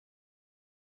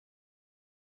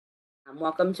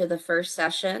Welcome to the first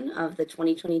session of the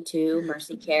 2022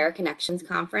 Mercy Care Connections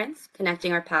Conference,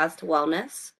 Connecting Our Paths to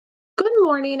Wellness. Good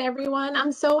morning, everyone.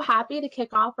 I'm so happy to kick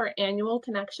off our annual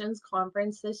Connections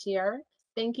Conference this year.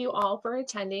 Thank you all for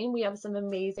attending. We have some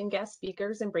amazing guest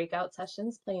speakers and breakout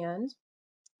sessions planned.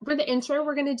 For the intro,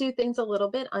 we're going to do things a little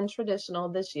bit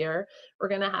untraditional this year. We're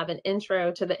going to have an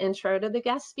intro to the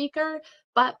guest speaker,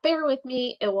 but bear with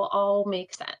me, it will all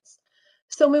make sense.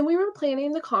 So when we were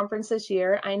planning the conference this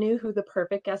year, I knew who the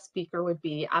perfect guest speaker would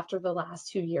be after the last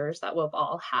 2 years that we've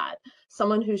all had.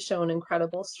 Someone who's shown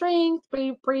incredible strength,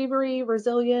 bravery,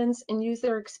 resilience, and used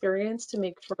their experience to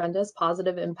make tremendous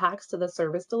positive impacts to the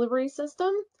service delivery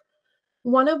system.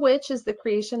 One of which is the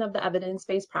creation of the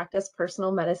evidence-based practice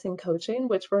personal medicine coaching,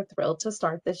 which we're thrilled to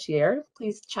start this year.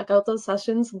 Please check out those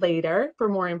sessions later for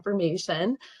more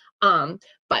information.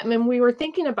 But when we were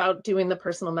thinking about doing the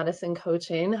personal medicine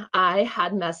coaching, I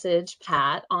had messaged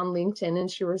Pat on LinkedIn and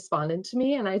she responded to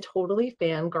me and I totally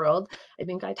fangirled. I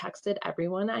think I texted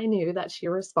everyone I knew that she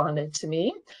responded to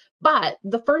me. But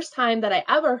the first time that I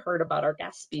ever heard about our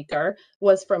guest speaker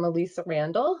was from Elisa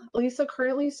Randall. Elisa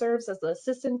currently serves as the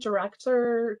Assistant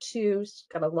Director to, she's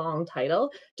got a long title,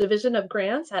 Division of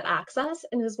Grants at Access,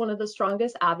 and is one of the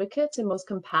strongest advocates and most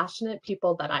compassionate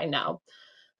people that I know.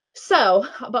 So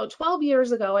about 12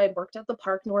 years ago, I had worked at the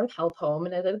Park North Health Home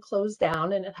and it had closed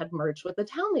down and it had merged with the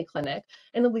Townley Clinic.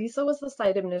 And Elisa was the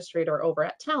site administrator over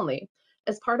at Townley.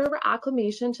 As part of her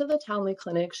acclimation to the Townley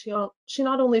Clinic, she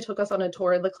not only took us on a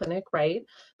tour of the clinic, right,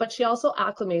 but she also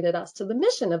acclimated us to the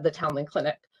mission of the Townley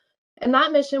Clinic. And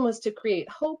that mission was to create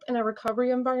hope in a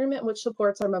recovery environment which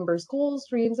supports our members' goals,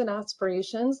 dreams, and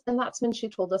aspirations. And that's when she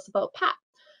told us about Pat.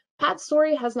 Pat's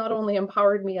story has not only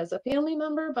empowered me as a family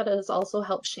member, but it has also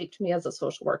helped shape me as a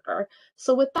social worker.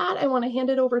 So with that, I want to hand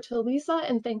it over to Lisa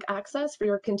and thank Access for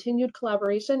your continued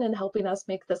collaboration in helping us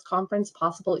make this conference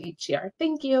possible each year.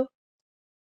 Thank you.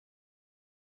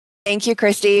 Thank you,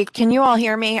 Christy. Can you all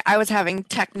hear me? I was having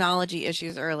technology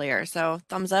issues earlier, so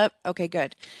thumbs up. Okay,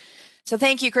 good. So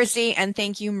thank you, Christy, and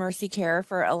thank you, Mercy Care,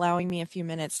 for allowing me a few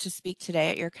minutes to speak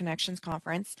today at your Connections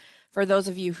Conference. For those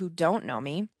of you who don't know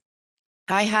me,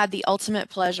 I had the ultimate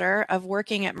pleasure of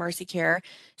working at Mercy Care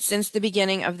since the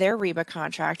beginning of their REBA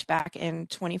contract back in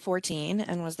 2014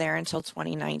 and was there until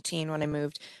 2019 when I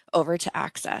moved over to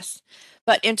Access.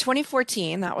 But in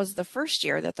 2014, that was the first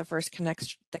year that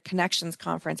the Connections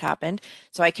Conference happened.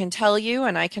 So I can tell you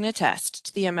and I can attest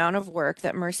to the amount of work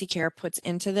that Mercy Care puts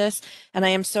into this. And I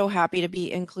am so happy to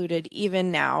be included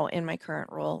even now in my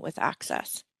current role with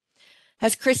Access.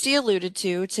 As Christy alluded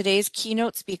to, today's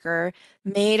keynote speaker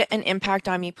made an impact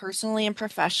on me personally and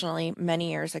professionally many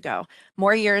years ago.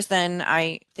 More years than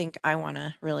I think I want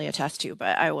to really attest to,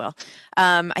 but I will.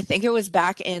 I think it was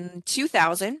back in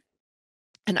 2000,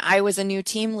 and I was a new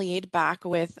team lead back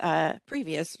with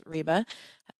previous REBA,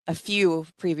 a few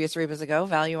previous REBAs ago,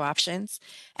 Value Options.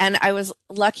 And I was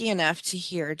lucky enough to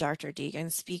hear Dr.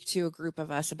 Deegan speak to a group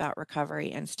of us about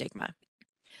recovery and stigma.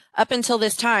 Up until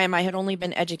this time, I had only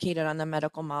been educated on the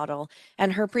medical model,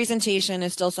 and her presentation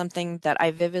is still something that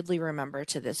I vividly remember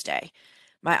to this day.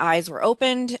 My eyes were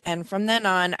opened, and from then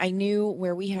on, I knew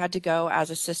where we had to go as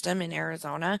a system in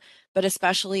Arizona, but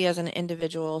especially as an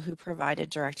individual who provided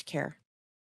direct care.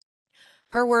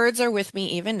 Her words are with me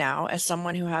even now as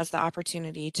someone who has the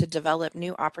opportunity to develop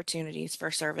new opportunities for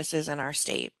services in our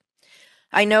state.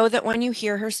 I know that when you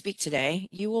hear her speak today,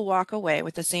 you will walk away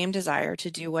with the same desire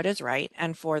to do what is right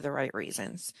and for the right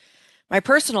reasons. My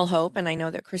personal hope, and I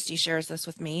know that Christy shares this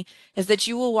with me, is that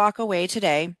you will walk away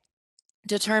today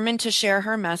determined to share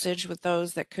her message with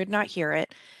those that could not hear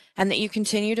it, and that you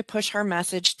continue to push her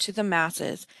message to the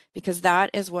masses, because that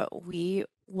is what we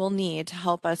will need to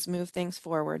help us move things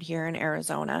forward here in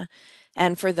Arizona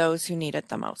and for those who need it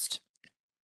the most.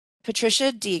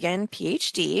 Patricia Deegan,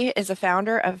 PhD, is a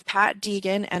founder of Pat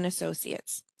Deegan and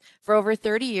Associates. For over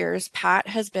 30 years, Pat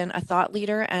has been a thought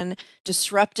leader and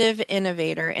disruptive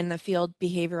innovator in the field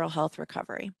behavioral health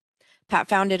recovery. Pat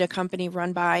founded a company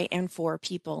run by and for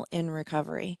people in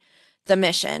recovery. The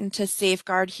mission to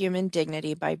safeguard human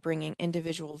dignity by bringing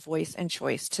individual voice and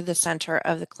choice to the center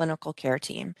of the clinical care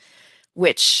team,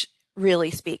 which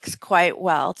really speaks quite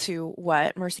well to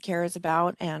what Mercy Care is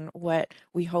about and what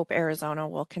we hope Arizona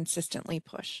will consistently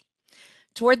push.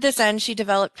 Toward this end, she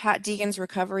developed Pat Deegan's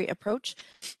recovery approach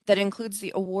that includes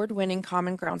the award-winning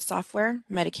Common Ground software,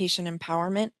 medication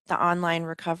empowerment, the online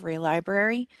recovery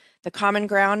library, the Common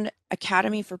Ground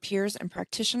Academy for peers and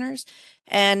practitioners,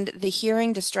 and the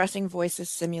Hearing Distressing Voices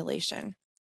simulation.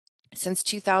 Since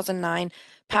 2009,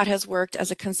 Pat has worked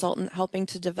as a consultant helping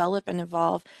to develop and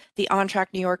evolve the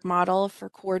On-Track New York model for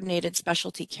coordinated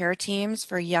specialty care teams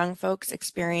for young folks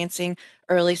experiencing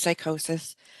early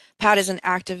psychosis. Pat is an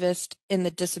activist in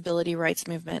the disability rights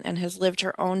movement and has lived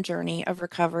her own journey of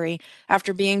recovery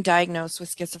after being diagnosed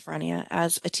with schizophrenia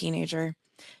as a teenager.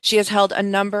 She has held a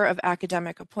number of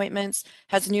academic appointments,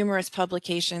 has numerous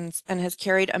publications, and has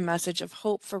carried a message of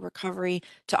hope for recovery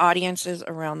to audiences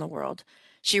around the world.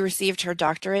 She received her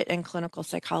doctorate in clinical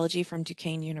psychology from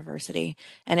Duquesne University,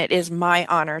 and it is my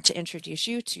honor to introduce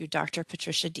you to Dr.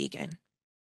 Patricia Deegan.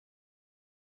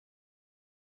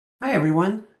 Hi,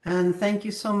 everyone, and thank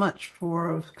you so much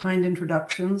for kind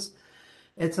introductions.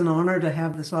 It's an honor to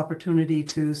have this opportunity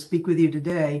to speak with you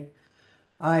today.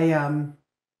 I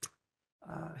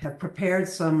have prepared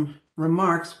some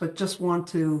remarks, but just want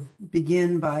to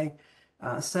begin by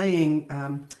saying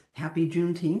happy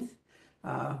Juneteenth.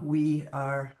 We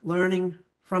are learning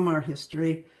from our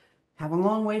history, have a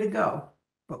long way to go,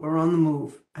 but we're on the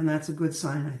move, and that's a good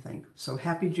sign, I think. So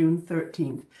happy June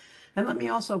 13th. And let me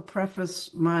also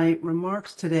preface my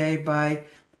remarks today by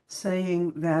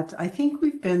saying that I think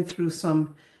we've been through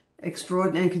some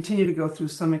extraordinary, and continue to go through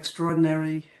some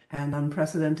extraordinary and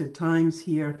unprecedented times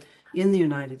here in the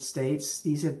United States.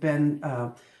 These have been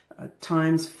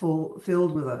times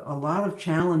filled with a lot of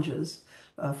challenges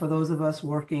for those of us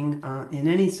working in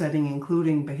any setting,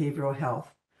 including behavioral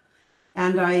health.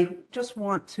 And I just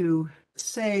want to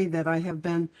say that I have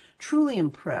been truly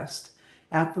impressed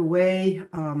at the way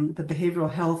the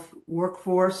behavioral health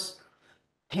workforce,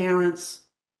 parents,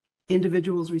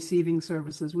 individuals receiving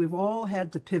services, we've all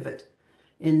had to pivot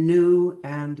in new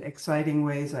and exciting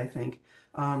ways, I think,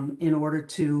 in order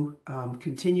to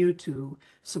continue to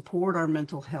support our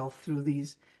mental health through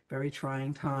these very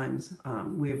trying times.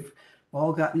 We've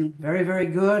all gotten very, very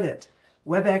good at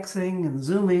WebExing and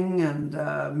Zooming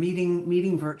and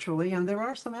meeting virtually, and there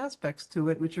are some aspects to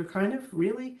it which are kind of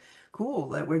really cool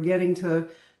that we're getting to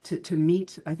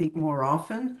meet, I think, more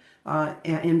often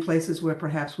in places where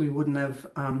perhaps we wouldn't have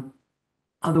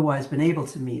otherwise been able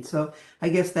to meet. So I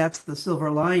guess that's the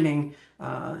silver lining,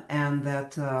 and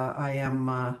that I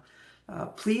am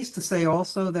pleased to say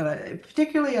also that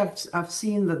particularly I've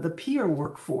seen the peer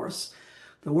workforce,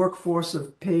 the workforce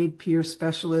of paid peer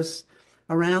specialists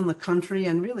around the country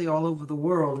and really all over the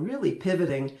world, really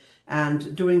pivoting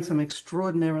and doing some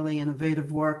extraordinarily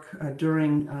innovative work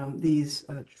during these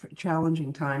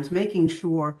challenging times, making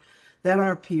sure that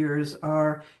our peers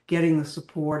are getting the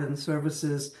support and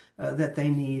services that they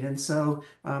need. And so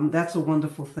that's a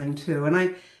wonderful thing too. And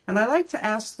I like to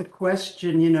ask the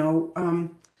question,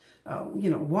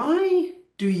 why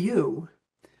do you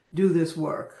do this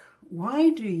work? Why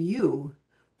do you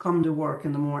come to work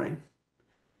in the morning?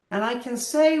 And I can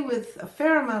say with a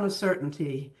fair amount of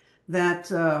certainty that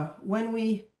when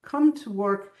we come to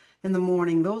work in the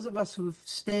morning, those of us who've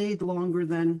stayed longer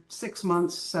than 6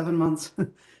 months, 7 months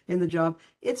in the job,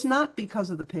 it's not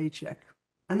because of the paycheck.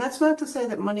 And that's not to say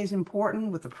that money is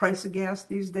important. With the price of gas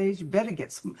these days, you better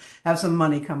have some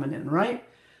money coming in, right?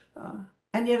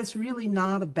 And yet it's really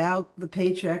not about the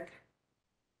paycheck,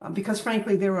 because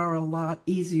frankly, there are a lot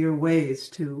easier ways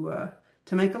to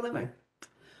make a living.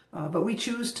 But we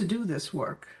choose to do this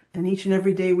work, and each and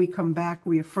every day we come back,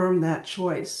 we affirm that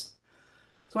choice.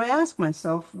 So I ask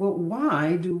myself, well,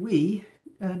 why do we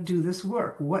do this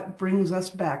work? What brings us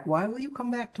back? Why will you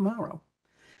come back tomorrow?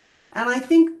 And I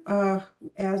think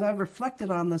as I've reflected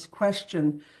on this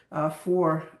question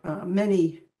for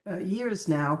many years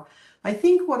now, I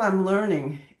think what I'm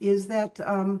learning is that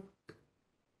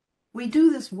we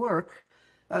do this work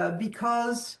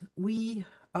because we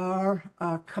are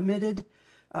committed.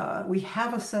 We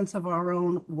have a sense of our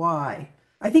own why.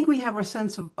 I think we have a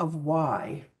sense of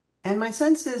why. And my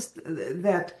sense is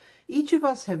that each of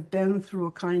us have been through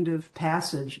a kind of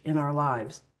passage in our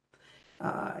lives.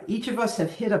 Each of us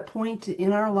have hit a point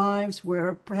in our lives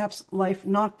where perhaps life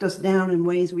knocked us down in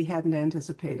ways we hadn't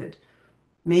anticipated.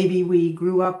 Maybe we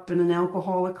grew up in an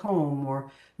alcoholic home, or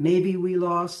maybe we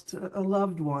lost a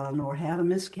loved one or had a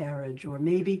miscarriage, or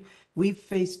maybe we've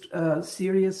faced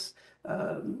serious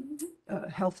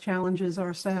health challenges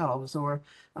ourselves, or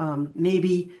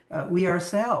maybe we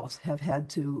ourselves have had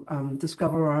to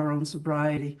discover our own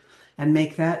sobriety and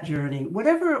make that journey.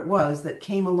 Whatever it was that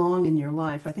came along in your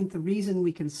life, I think the reason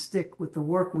we can stick with the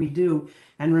work we do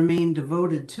and remain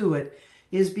devoted to it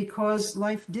is because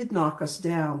life did knock us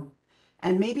down.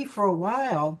 And maybe for a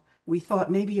while, we thought,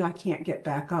 maybe I can't get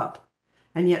back up.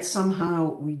 And yet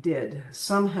somehow we did.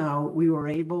 Somehow we were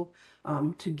able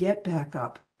to get back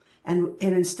up. And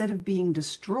instead of being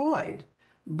destroyed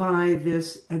by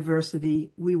this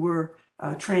adversity, we were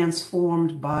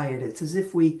transformed by it. It's as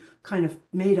if we kind of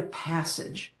made a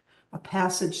passage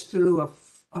through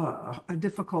a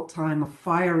difficult time, a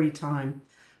fiery time,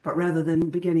 but rather than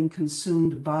getting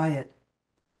consumed by it,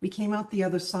 we came out the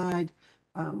other side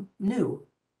new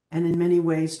and in many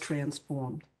ways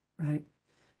transformed, right?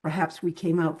 Perhaps we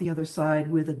came out the other side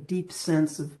with a deep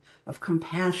sense of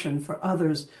compassion for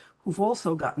others who've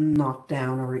also gotten knocked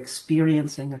down or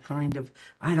experiencing a kind of,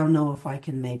 I don't know if I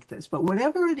can make this. But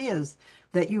whatever it is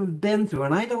that you've been through,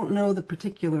 and I don't know the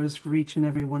particulars for each and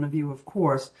every one of you, of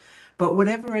course, but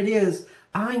whatever it is,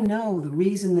 I know the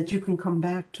reason that you can come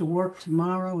back to work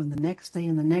tomorrow and the next day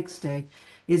and the next day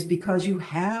is because you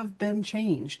have been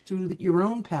changed through your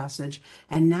own passage,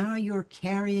 and now you're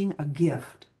carrying a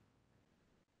gift.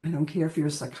 I don't care if you're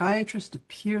a psychiatrist, a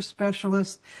peer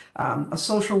specialist, a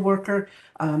social worker,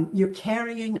 you're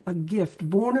carrying a gift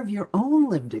born of your own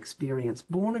lived experience,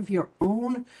 born of your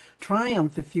own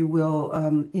triumph, if you will,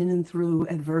 in and through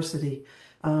adversity,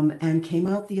 and came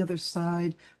out the other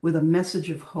side with a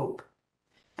message of hope.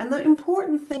 And the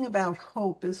important thing about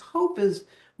hope is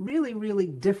really, really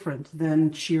different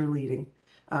than cheerleading.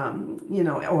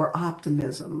 Or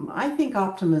optimism. I think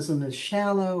optimism is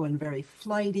shallow and very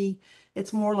flighty.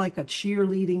 It's more like a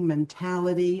cheerleading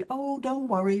mentality. Oh, don't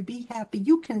worry, be happy.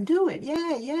 You can do it.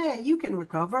 Yeah, you can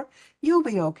recover. You'll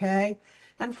be okay.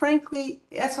 And frankly,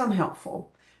 that's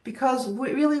unhelpful because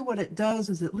really what it does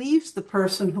is it leaves the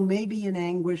person who may be in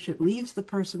anguish, it leaves the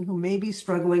person who may be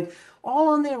struggling all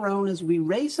on their own as we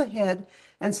race ahead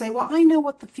and say, well, I know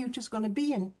what the future's going to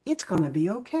be and it's going to be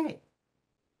okay.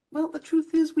 Well, the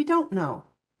truth is we don't know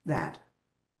that,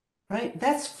 right?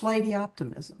 That's flighty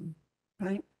optimism,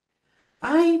 right?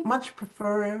 I much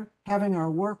prefer having our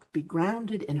work be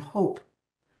grounded in hope.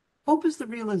 Hope is the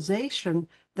realization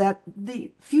that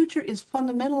the future is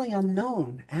fundamentally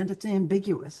unknown and it's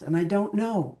ambiguous, and I don't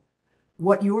know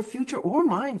what your future or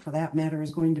mine, for that matter,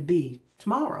 is going to be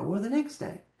tomorrow or the next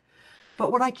day.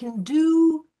 But what I can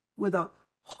do with a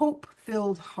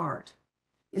hope-filled heart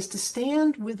is to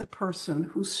stand with a person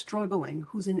who's struggling,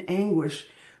 who's in anguish,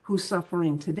 who's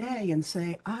suffering today and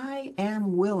say, I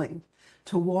am willing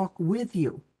to walk with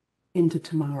you into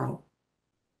tomorrow.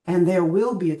 And there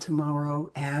will be a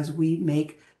tomorrow as we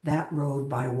make that road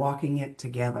by walking it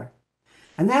together.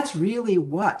 And that's really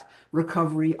what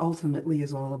recovery ultimately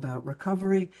is all about.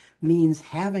 Recovery means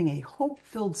having a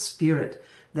hope-filled spirit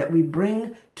that we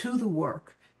bring to the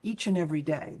work each and every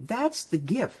day. That's the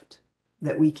gift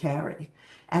that we carry.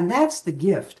 And that's the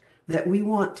gift that we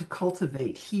want to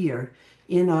cultivate here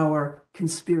in our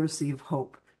conspiracy of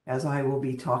hope, as I will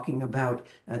be talking about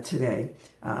today.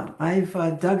 I've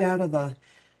dug out of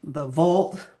the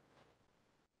vault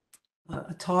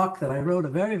a talk that I wrote a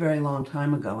very, very long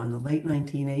time ago in the late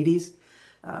 1980s,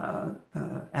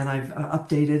 and I've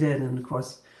updated it and, of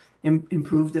course,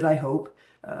 improved it, I hope,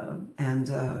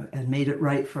 and made it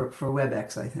right for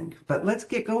WebEx, I think. But let's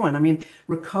get going. I mean,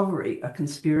 recovery, a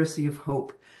conspiracy of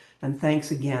hope. And thanks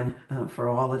again for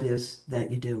all it is that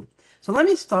you do. So let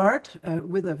me start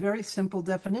with a very simple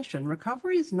definition.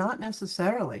 Recovery is not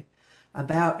necessarily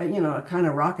about, a kind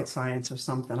of rocket science or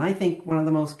something. I think one of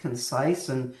the most concise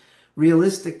and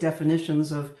realistic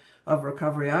definitions of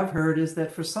recovery I've heard is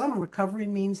that for some, recovery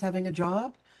means having a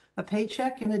job, a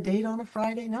paycheck, and a date on a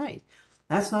Friday night.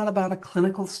 That's not about a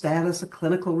clinical status, a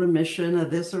clinical remission, a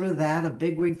this or a that, a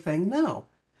bigwig thing. No.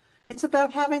 It's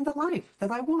about having the life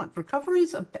that I want. Recovery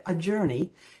is a journey.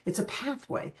 It's a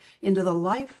pathway into the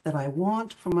life that I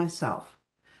want for myself.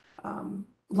 A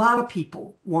lot of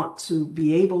people want to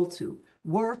be able to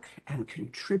work and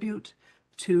contribute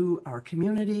to our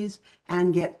communities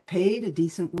and get paid a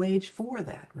decent wage for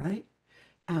that, right?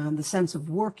 The sense of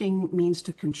working means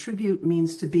to contribute,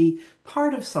 means to be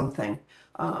part of something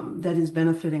that is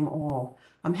benefiting all.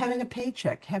 Having a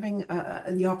paycheck, having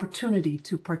the opportunity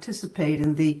to participate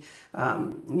in the,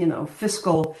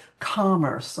 fiscal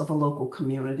commerce of a local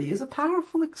community is a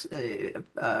powerful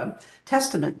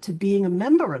testament to being a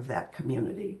member of that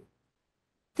community.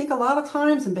 I think a lot of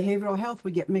times in behavioral health,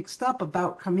 we get mixed up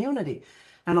about community.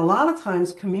 And a lot of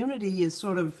times community is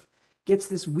sort of gets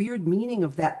this weird meaning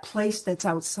of that place that's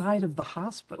outside of the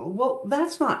hospital. Well,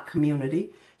 that's not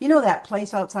community. You know that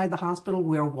place outside the hospital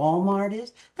where Walmart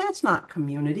is? That's not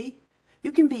community.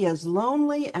 You can be as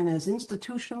lonely and as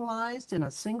institutionalized in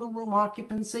a single room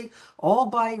occupancy, all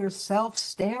by yourself,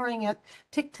 staring at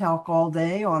TikTok all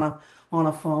day on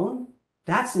a phone.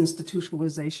 That's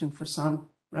institutionalization for some,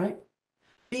 right?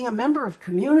 Being a member of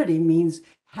community means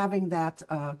having that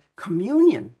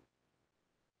communion,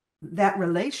 that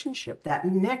relationship, that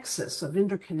nexus of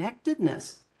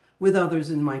interconnectedness with others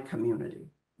in my community.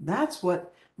 That's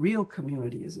what real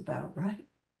community is about, right?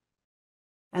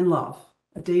 And love,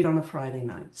 a date on a Friday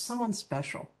night, someone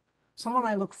special, someone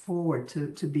I look forward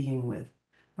to being with,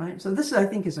 right? So this, I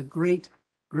think, is a great,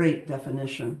 great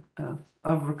definition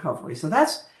of recovery. So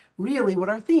that's really what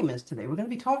our theme is today. We're going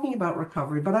to be talking about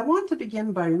recovery, but I want to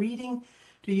begin by reading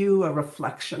to you a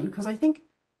reflection, because I think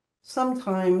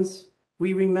sometimes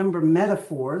we remember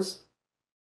metaphors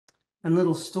and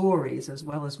little stories as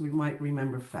well as we might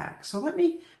remember facts. So let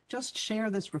me just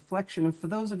share this reflection. And for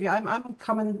those of you,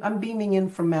 I'm beaming in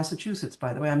from Massachusetts,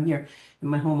 by the way. I'm here in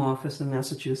my home office in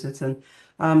Massachusetts, and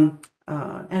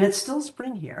it's still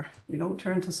spring here. We don't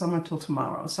turn to summer till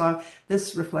tomorrow. So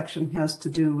this reflection has to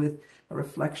do with a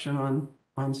reflection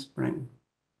on spring.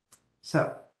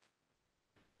 So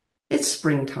it's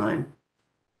springtime,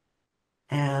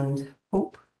 and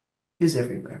hope is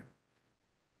everywhere.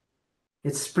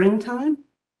 It's springtime,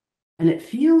 and it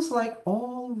feels like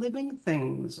all living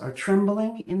things are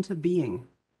trembling into being,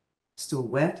 still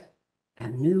wet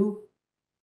and new,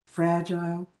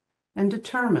 fragile, and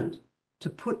determined to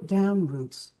put down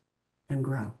roots and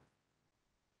grow.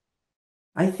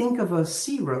 I think of a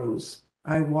sea rose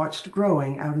I watched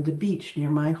growing out at the beach near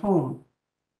my home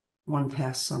one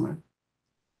past summer.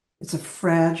 It's a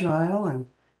fragile and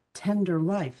tender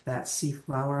life, that sea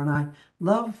flower, and I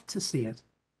love to see it.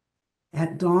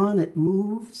 At dawn, it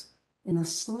moves in a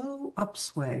slow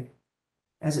upsway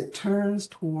as it turns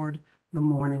toward the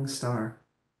morning star.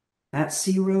 That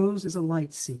sea rose is a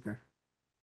light seeker.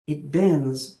 It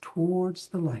bends towards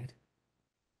the light.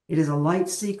 It is a light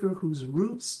seeker whose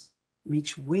roots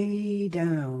reach way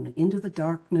down into the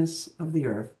darkness of the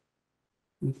earth.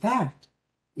 In fact,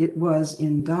 it was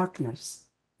in darkness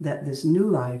that this new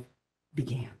life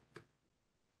began.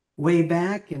 Way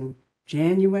back in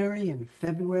January and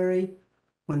February,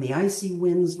 when the icy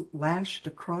winds lashed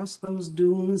across those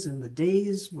dunes and the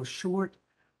days were short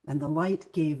and the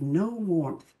light gave no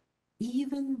warmth,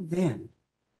 even then,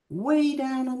 way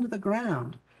down under the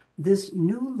ground, this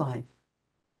new life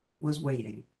was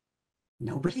waiting.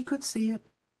 Nobody could see it.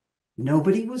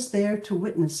 Nobody was there to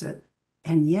witness it.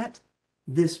 And yet,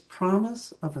 this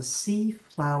promise of a sea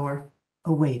flower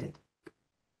awaited.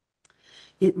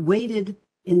 It waited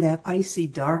in that icy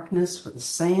darkness for the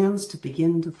sands to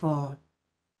begin to thaw.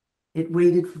 It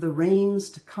waited for the rains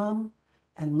to come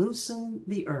and loosen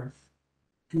the earth.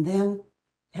 And then,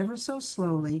 ever so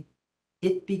slowly,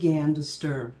 it began to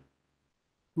stir.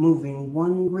 Moving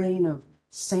one grain of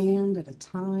sand at a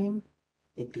time,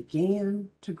 it began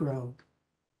to grow.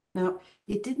 Now,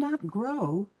 it did not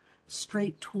grow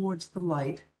straight towards the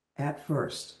light at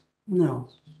first. No.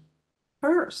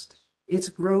 First, its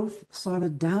growth sought a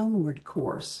downward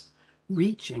course,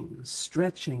 reaching,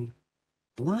 stretching,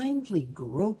 blindly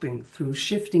groping through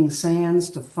shifting sands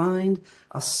to find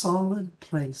a solid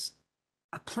place,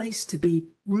 a place to be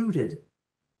rooted,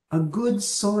 a good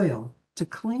soil to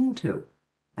cling to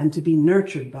and to be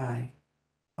nurtured by,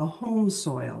 a home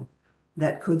soil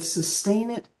that could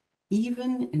sustain it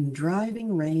even in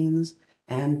driving rains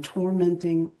and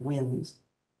tormenting winds.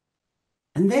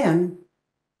 And then,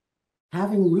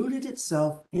 having rooted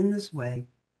itself in this way,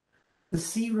 the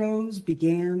sea rose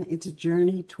began its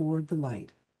journey toward the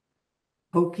light.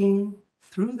 Poking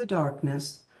through the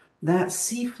darkness, that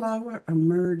sea flower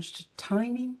emerged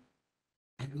tiny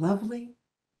and lovely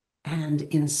and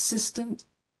insistent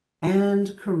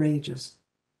and courageous.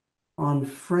 On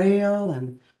frail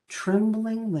and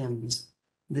trembling limbs,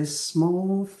 this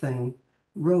small thing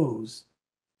rose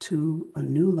to a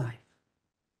new life.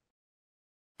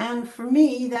 And for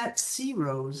me, that sea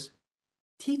rose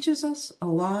teaches us a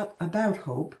lot about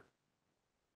hope.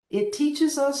 It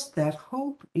teaches us that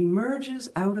hope emerges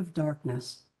out of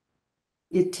darkness.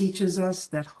 It teaches us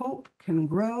that hope can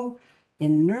grow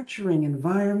in nurturing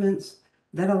environments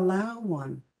that allow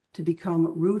one to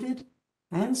become rooted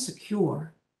and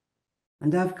secure.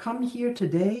 And I've come here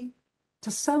today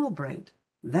to celebrate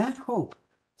that hope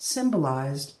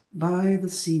symbolized by the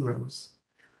sea rose.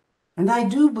 And I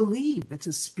do believe it's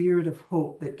a spirit of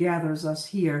hope that gathers us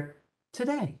here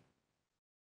today.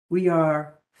 We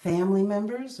are family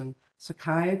members and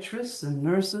psychiatrists and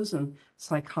nurses and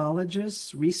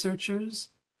psychologists, researchers,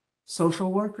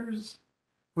 social workers.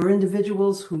 We're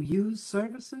individuals who use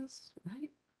services,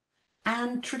 right?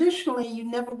 And traditionally, you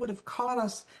never would have caught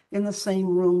us in the same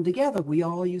room together. We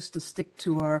all used to stick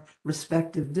to our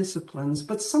respective disciplines,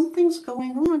 but something's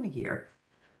going on here.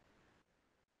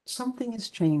 Something is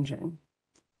changing.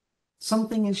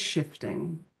 Something is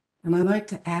shifting. And I'd like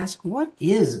to ask, what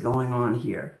is going on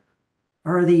here?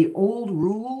 Are the old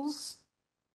rules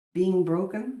being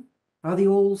broken? Are the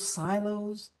old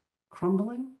silos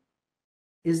crumbling?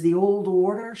 Is the old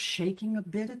order shaking a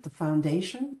bit at the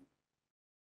foundation?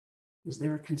 Is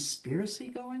there a conspiracy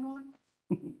going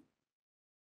on?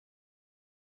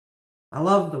 I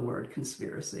love the word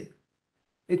conspiracy.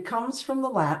 It comes from the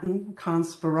Latin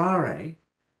conspirare,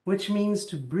 which means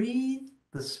to breathe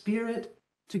the spirit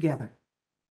together.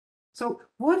 So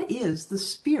what is the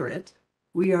spirit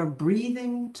we are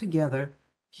breathing together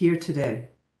here today?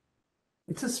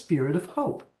 It's a spirit of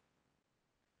hope.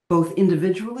 Both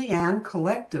individually and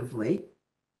collectively,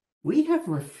 we have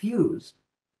refused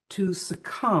to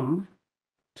succumb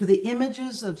to the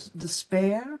images of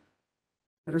despair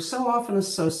that are so often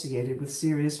associated with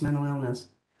serious mental illness.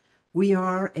 We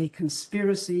are a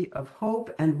conspiracy of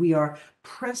hope, and we are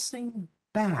pressing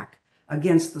back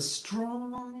against the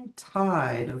strong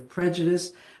tide of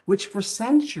prejudice, which for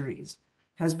centuries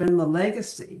has been the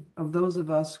legacy of those of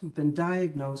us who've been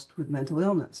diagnosed with mental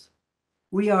illness.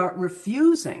 We are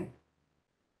refusing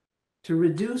to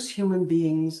reduce human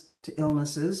beings to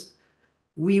illnesses.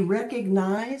 We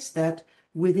recognize that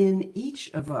within each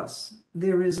of us,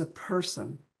 there is a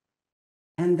person,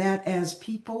 and that as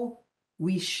people,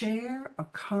 we share a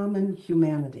common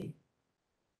humanity.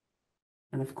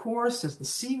 And of course, as the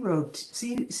C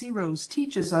Rose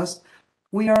teaches us,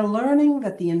 we are learning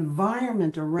that the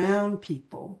environment around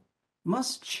people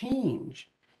must change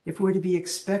if we're to be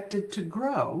expected to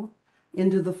grow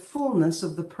into the fullness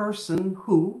of the person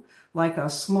who, like a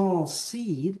small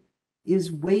seed,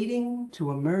 is waiting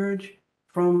to emerge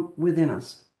from within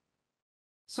us.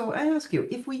 So I ask you,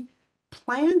 if we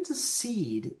plant a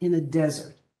seed in a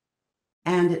desert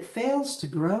and it fails to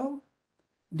grow,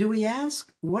 do we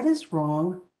ask, what is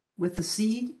wrong with the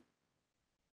seed?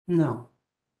 No.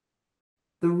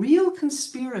 The real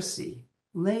conspiracy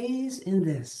lays in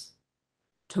this: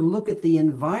 to look at the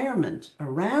environment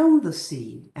around the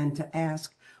seed and to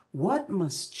ask, what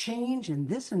must change in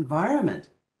this environment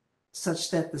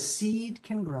such that the seed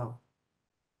can grow?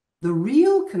 The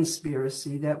real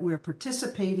conspiracy that we're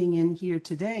participating in here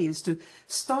today is to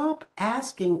stop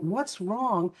asking what's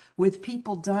wrong with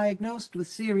people diagnosed with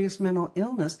serious mental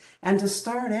illness and to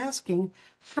start asking,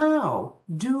 how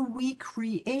do we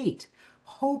create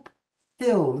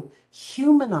hope-filled,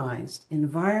 humanized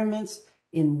environments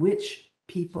in which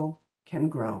people can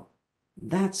grow?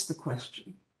 That's the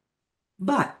question.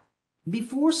 But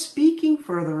before speaking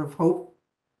further of hope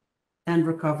and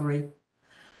recovery,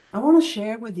 I want to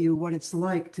share with you what it's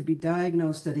like to be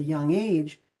diagnosed at a young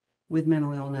age with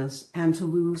mental illness and to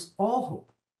lose all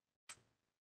hope.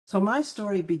 So my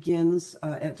story begins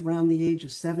at around the age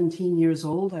of 17 years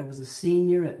old. I was a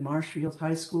senior at Marshfield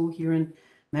High School here in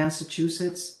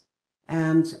Massachusetts.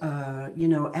 And,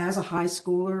 as a high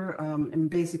schooler, and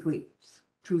basically,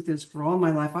 truth is, for all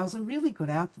my life, I was a really good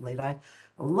athlete. I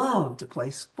loved to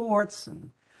play sports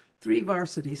and 3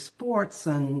 varsity sports,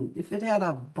 and if it had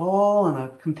a ball and a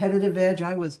competitive edge,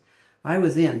 I was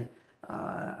in.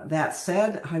 That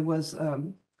said, I was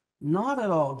not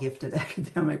at all gifted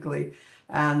academically,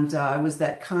 and I was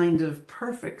that kind of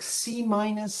perfect C-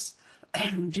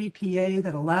 GPA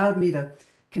that allowed me to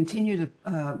continue to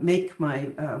make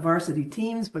my varsity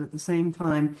teams, but at the same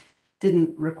time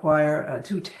didn't require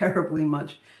too terribly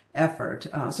much effort.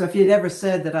 So if you'd ever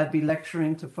said that I'd be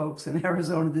lecturing to folks in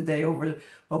Arizona today over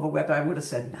web, I would have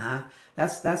said, nah,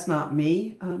 that's not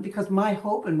me, because my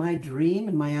hope and my dream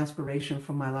and my aspiration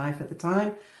for my life at the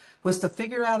time was to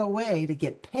figure out a way to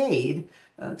get paid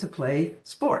to play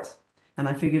sports. And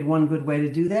I figured one good way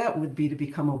to do that would be to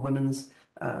become a women's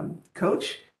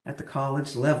coach at the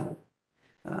college level.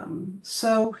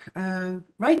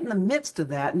 Right in the midst of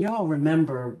that, and you all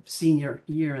remember senior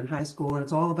year in high school, and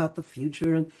it's all about the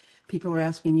future, and people are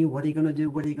asking you, what are you going to do?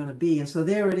 What are you going to be? And so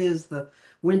there it is, the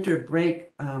winter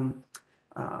break of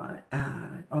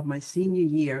my senior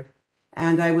year.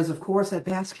 And I was, of course, at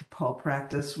basketball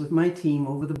practice with my team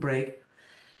over the break.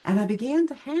 And I began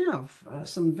to have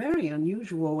some very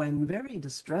unusual and very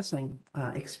distressing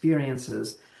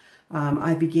experiences.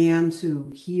 I began to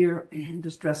hear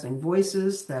distressing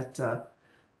voices that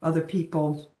other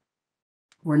people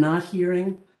were not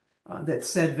hearing, that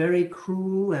said very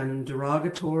cruel and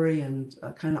derogatory and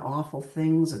kind of awful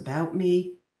things about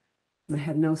me. I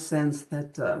had no sense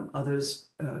that others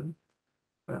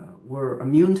were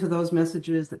immune to those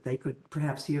messages, that they could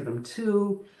perhaps hear them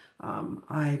too.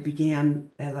 I began,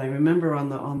 as I remember on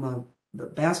the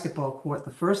basketball court,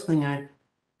 the first thing I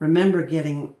remember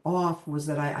getting off was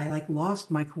that I like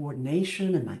lost my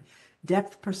coordination and my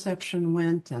depth perception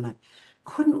went, and I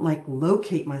couldn't like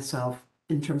locate myself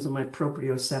in terms of my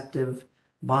proprioceptive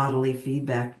bodily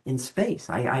feedback in space.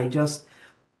 I just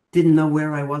didn't know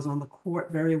where I was on the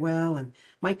court very well, and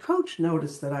my coach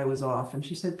noticed that I was off, and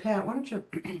she said, Pat, why don't you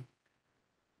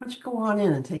go on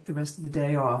in and take the rest of the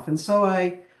day off? And so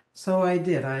I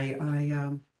did. I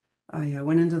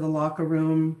went into the locker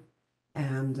room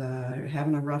and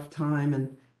having a rough time,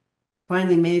 and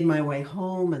finally made my way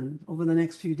home. And over the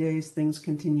next few days, things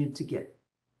continued to get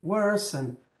worse,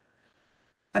 and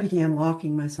I began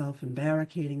locking myself and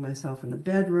barricading myself in the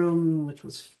bedroom, which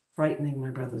was frightening my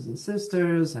brothers and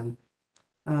sisters. And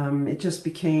it just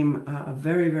became a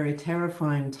very, very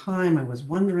terrifying time. I was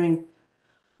wondering,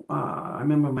 I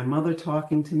remember my mother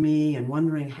talking to me and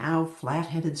wondering how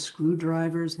flat-headed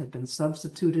screwdrivers had been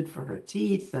substituted for her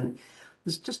teeth. And it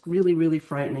was just really, really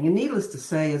frightening. And needless to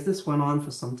say, as this went on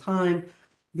for some time,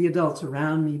 the adults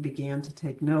around me began to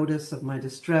take notice of my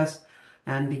distress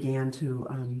and began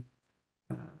to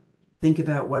think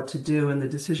about what to do. And the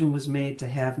decision was made to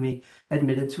have me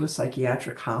admitted to a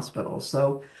psychiatric hospital.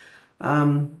 So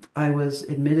I was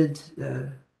admitted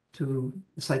to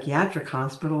a psychiatric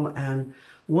hospital, and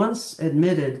once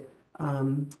admitted,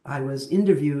 I was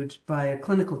interviewed by a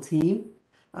clinical team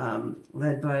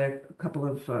led by a couple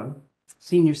of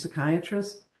senior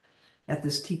psychiatrists at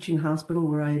this teaching hospital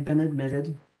where I had been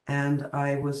admitted. And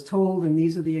I was told, and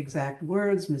these are the exact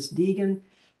words, Miss Deegan,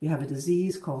 you have a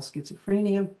disease called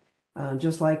schizophrenia.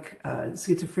 Just like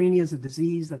schizophrenia is a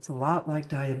disease that's a lot like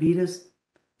diabetes.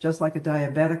 Just like a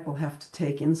diabetic will have to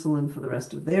take insulin for the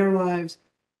rest of their lives,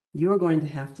 you're going to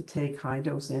have to take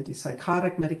high-dose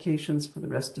antipsychotic medications for the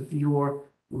rest of your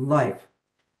life.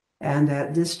 And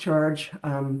at discharge,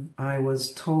 I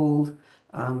was told,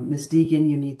 Ms. Deegan,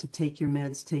 you need to take your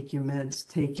meds, take your meds,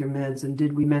 take your meds. And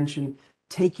did we mention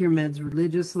take your meds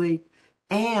religiously?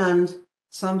 And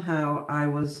somehow I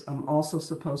was also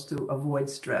supposed to avoid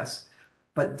stress.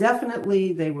 But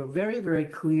definitely they were very, very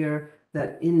clear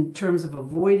that in terms of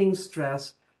avoiding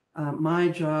stress, my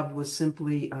job was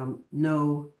simply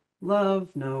no love,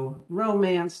 no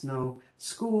romance, no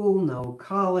school, no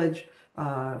college.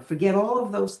 Forget all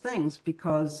of those things,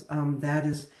 because that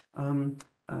is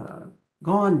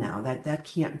gone now. That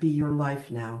can't be your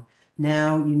life now.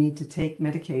 Now you need to take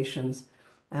medications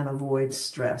and avoid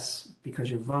stress because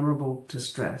you're vulnerable to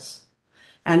stress.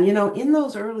 And in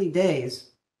those early days,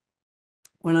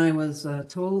 when I was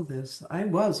told this, I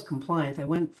was compliant. I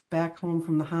went back home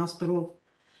from the hospital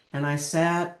and I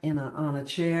sat on a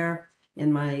chair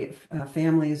in my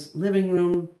family's living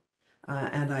room,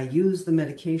 and I used the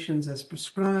medications as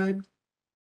prescribed.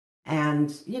 And,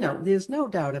 there's no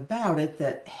doubt about it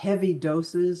that heavy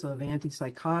doses of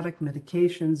antipsychotic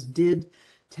medications did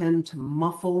tend to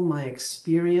muffle my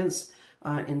experience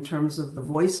in terms of the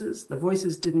voices. The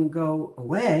voices didn't go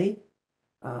away,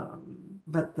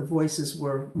 but the voices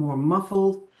were more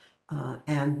muffled,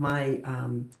 and my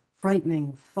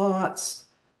frightening thoughts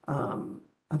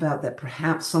about that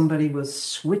perhaps somebody was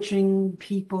switching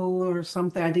people or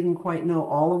something. I didn't quite know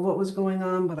all of what was going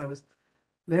on, but I was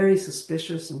very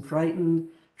suspicious and frightened,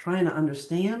 trying to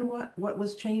understand what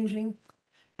was changing.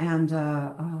 And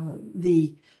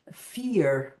the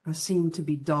fear seemed to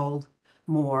be dulled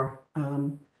more.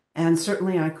 And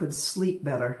certainly I could sleep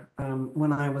better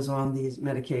when I was on these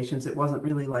medications. It wasn't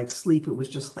really like sleep. It was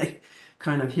just like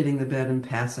kind of hitting the bed and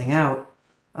passing out.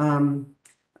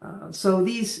 So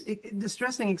these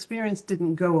distressing experiences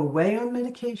didn't go away on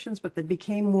medications, but they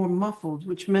became more muffled,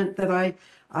 which meant that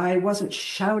I wasn't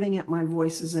shouting at my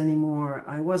voices anymore.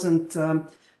 I wasn't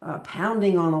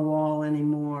pounding on a wall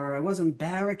anymore. I wasn't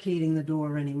barricading the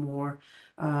door anymore.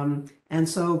 And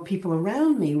so people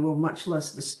around me were much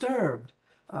less disturbed.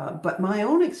 But my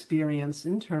own experience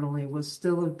internally was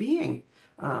still of being,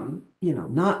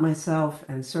 not myself,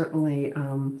 and certainly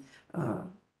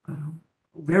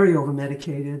very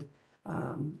over-medicated.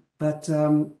 But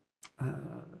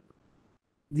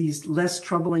these less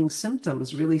troubling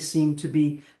symptoms really seemed to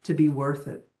be worth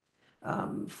it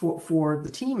for the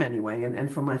team anyway,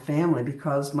 and for my family,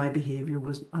 because my behavior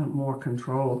was more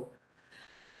controlled.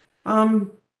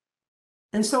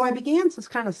 And so I began to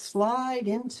kind of slide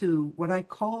into what I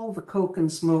call the Coke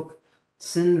and Smoke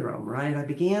syndrome, right? I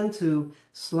began to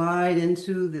slide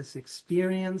into this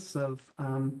experience of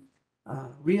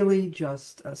really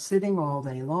just sitting all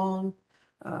day long,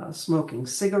 smoking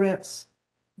cigarettes,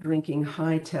 drinking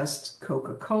high-test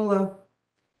Coca-Cola,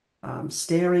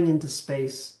 staring into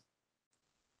space.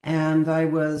 And I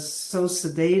was so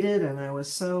sedated and I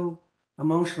was so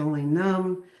emotionally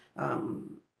numb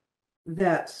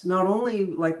that not only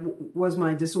was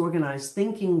my disorganized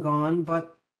thinking gone,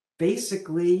 but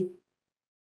basically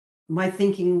my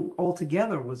thinking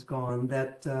altogether was gone.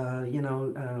 That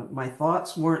my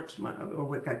thoughts weren't, or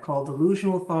what I call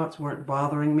delusional thoughts, weren't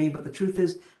bothering me. But the truth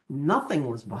is, nothing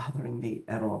was bothering me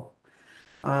at all.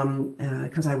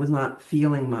 because I was not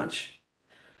feeling much.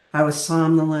 I was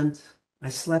somnolent. I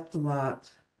slept a lot.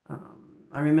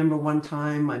 I remember one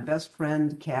time my best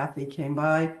friend, Kathy, came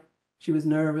by. She was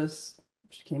nervous.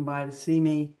 She came by to see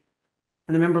me.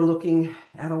 And I remember looking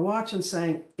at a watch and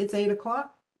saying, "It's 8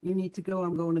 o'clock. You need to go.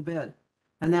 I'm going to bed."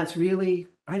 And that's really,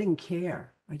 I didn't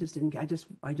care. I just didn't,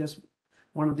 I just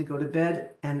wanted to go to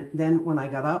bed. And then when I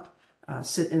got up,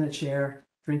 sit in a chair,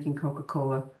 drinking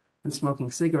Coca-Cola and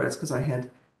smoking cigarettes because I had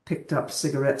picked up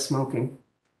cigarette smoking.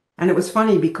 And it was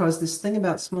funny because this thing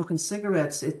about smoking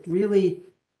cigarettes, it really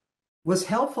was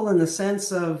helpful in the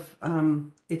sense of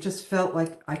it just felt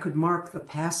like I could mark the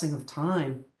passing of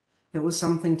time. It was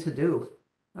something to do.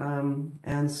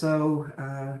 And so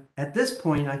at this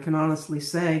point, I can honestly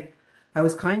say I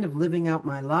was kind of living out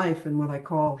my life in what I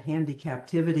call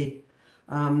handy-captivity.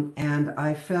 And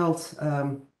I felt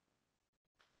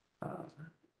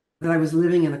that I was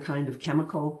living in a kind of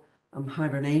chemical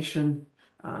hibernation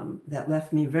that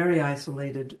left me very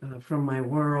isolated from my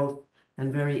world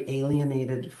and very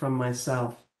alienated from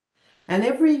myself. And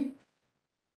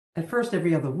at first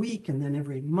every other week and then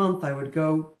every month, I would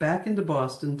go back into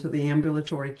Boston to the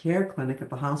ambulatory care clinic at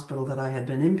the hospital that I had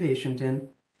been inpatient in.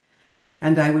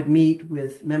 And I would meet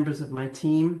with members of my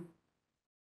team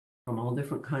from all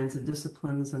different kinds of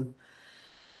disciplines. And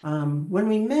when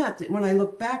we met, when I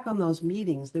look back on those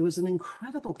meetings, there was an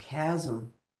incredible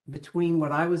chasm between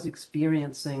what I was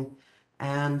experiencing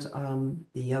and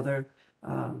the other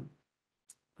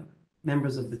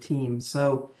members of the team.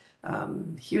 So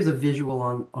here's a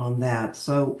visual on that.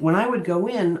 So when I would go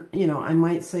in, I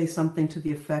might say something to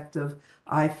the effect of,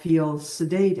 "I feel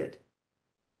sedated."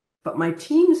 But my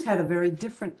teams had a very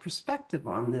different perspective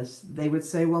on this. They would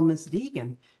say, "Well, Miss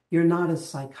Deegan, you're not as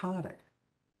psychotic."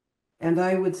 And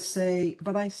I would say,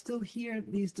 "But I still hear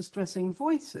these distressing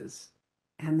voices."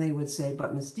 And they would say,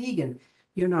 "But Miss Deegan,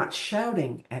 you're not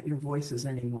shouting at your voices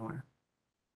anymore."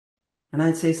 And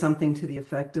I'd say something to the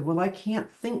effect of, "Well, I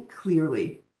can't think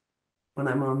clearly when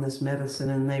I'm on this medicine."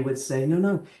 And they would say, "No,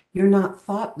 no, you're not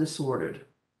thought disordered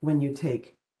when you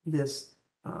take this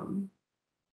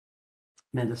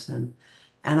medicine."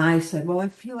 And I said, "Well, I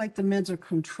feel like the meds are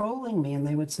controlling me." And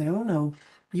they would say, "Oh, no,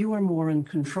 you are more in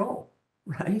control,"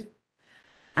 right?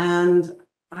 And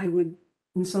I would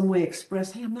in some way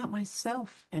express, "Hey, I'm not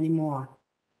myself anymore."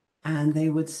 And they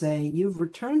would say, "You've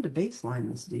returned to baseline,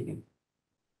 Ms. Deegan."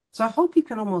 So I hope you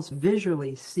can almost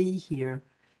visually see here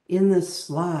in this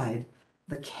slide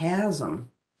the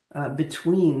chasm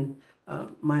between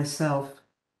myself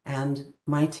and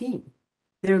my team.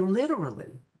 There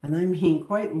literally, and I mean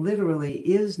quite literally,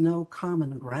 is no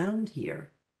common ground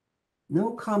here.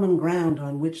 No common ground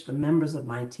on which the members of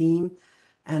my team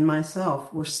and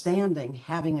myself were standing,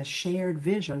 having a shared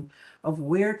vision of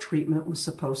where treatment was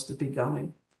supposed to be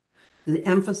going. The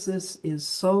emphasis is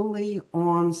solely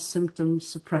on symptom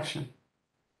suppression.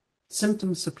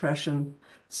 Symptom suppression,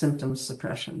 symptom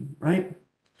suppression, right?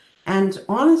 And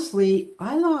honestly,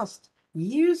 I lost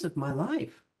years of my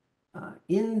life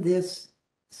in this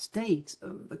state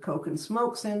of the coke and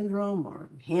smoke syndrome, or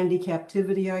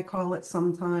handy-captivity, I call it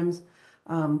sometimes.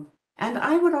 And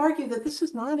I would argue that this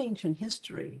is not ancient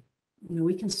history.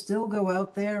 We can still go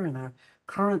out there in our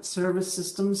current service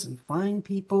systems and find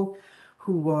people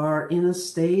who are in a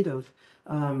state of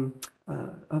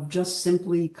just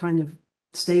simply kind of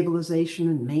stabilization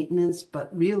and maintenance,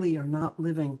 but really are not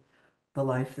living the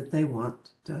life that they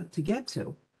want to get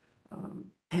to.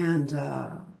 And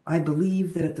I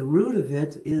believe that at the root of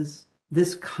it is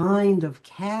this kind of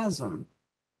chasm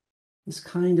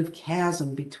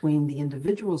between the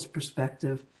individual's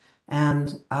perspective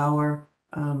and our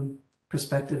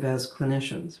perspective as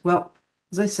clinicians. Well,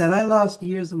 as I said, I lost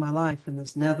years of my life in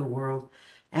this netherworld.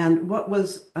 And what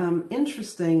was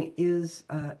interesting is,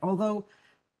 although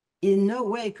in no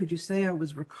way could you say I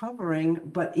was recovering,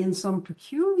 but in some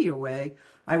peculiar way,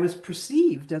 I was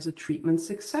perceived as a treatment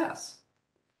success.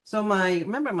 So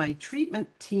remember my treatment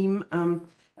team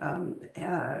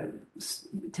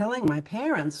telling my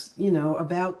parents,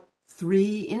 about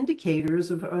 3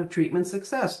 indicators of treatment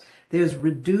success. There's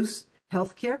reduced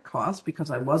healthcare costs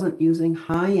because I wasn't using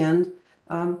high-end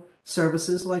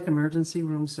services like emergency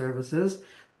room services.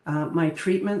 My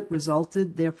treatment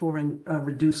resulted, therefore, in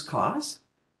reduced costs,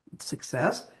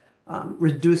 success,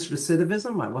 reduced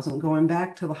recidivism. I wasn't going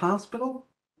back to the hospital,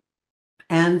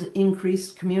 and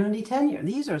increased community tenure.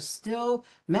 These are still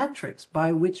metrics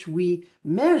by which we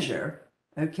measure,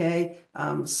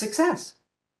 success.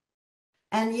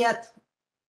 And yet,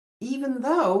 even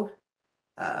though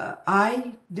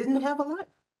I didn't have a life,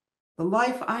 the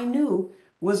life I knew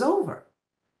was over.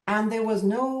 And there was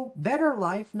no better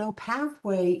life, no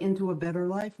pathway into a better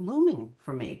life looming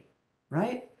for me,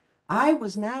 right? I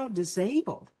was now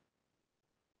disabled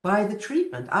by the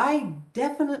treatment. I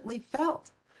definitely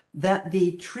felt that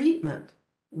the treatment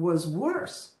was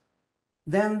worse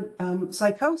than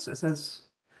psychosis. As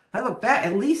I look back,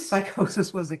 at least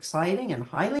psychosis was exciting and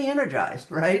highly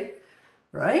energized, right?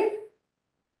 Right?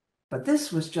 But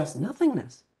this was just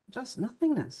nothingness, just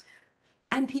nothingness.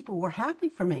 And people were happy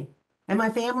for me. And my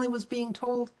family was being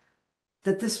told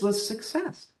that this was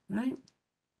success, right?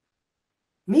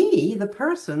 Me, the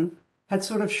person, had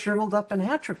sort of shriveled up and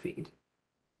atrophied.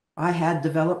 I had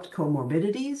developed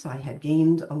comorbidities. I had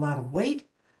gained a lot of weight,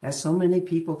 as so many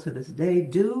people to this day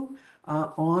do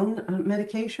on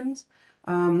medications.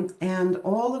 And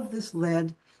all of this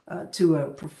led to a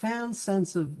profound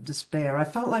sense of despair. I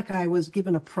felt like I was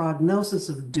given a prognosis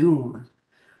of doom.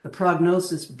 The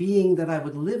prognosis being that I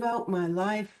would live out my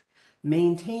life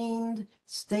maintained,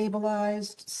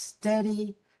 stabilized,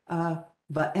 steady,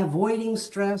 but avoiding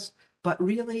stress, but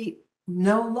really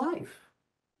no life.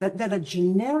 That a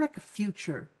generic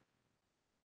future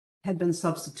had been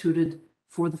substituted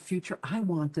for the future I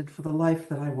wanted, for the life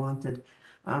that I wanted.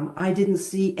 I didn't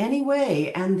see any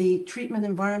way, and the treatment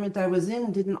environment I was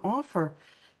in didn't offer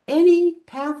any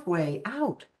pathway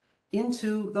out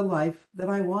into the life that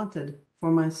I wanted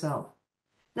for myself.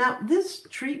 Now, this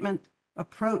treatment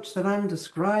approach that I'm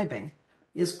describing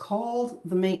is called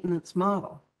the maintenance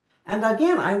model. And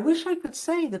again, I wish I could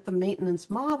say that the maintenance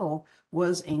model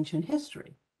was ancient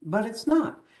history, but it's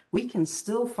not. We can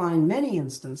still find many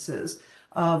instances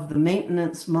of the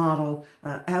maintenance model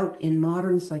out in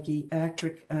modern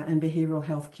psychiatric and behavioral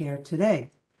health care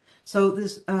today. So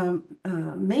this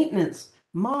maintenance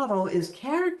model is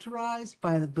characterized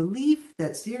by the belief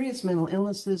that serious mental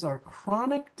illnesses are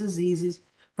chronic diseases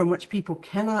from which people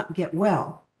cannot get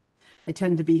well. They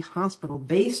tend to be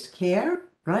hospital-based care,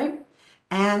 right?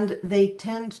 And they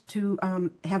tend to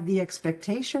have the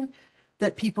expectation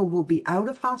that people will be out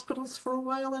of hospitals for a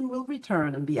while and will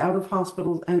return, and be out of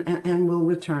hospitals and will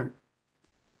return.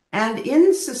 And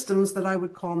in systems that I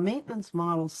would call maintenance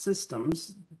model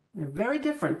systems, they're very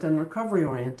different than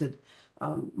recovery-oriented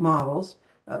models,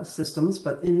 systems,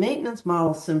 but in maintenance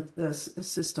model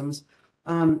systems,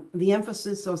 the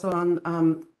emphasis is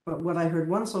on what I heard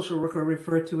one social worker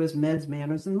refer to as meds,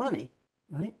 manners, and money,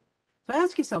 right? So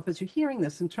ask yourself, as you're hearing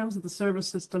this, in terms of the service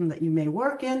system that you may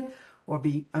work in or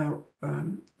be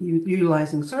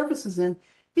utilizing services in,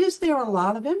 is there a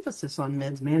lot of emphasis on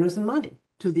meds, manners, and money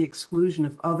to the exclusion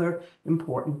of other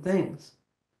important things?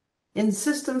 In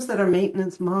systems that are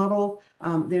maintenance model,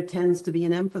 there tends to be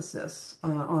an emphasis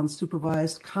on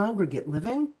supervised congregate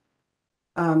living,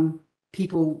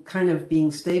 people kind of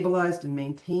being stabilized and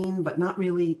maintained, but not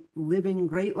really living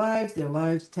great lives. Their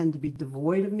lives tend to be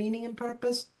devoid of meaning and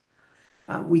purpose.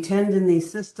 We tend in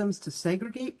these systems to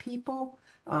segregate people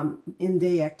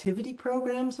in-day activity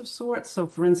programs of sorts. So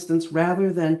for instance,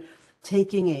 rather than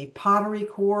taking a pottery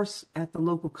course at the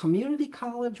local community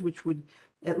college, which would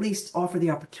at least offer the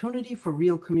opportunity for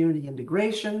real community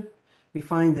integration, we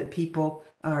find that people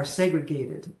are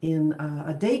segregated in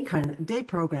a day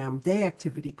program, day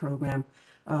activity program,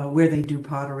 where they do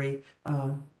pottery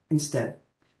instead.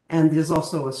 And there's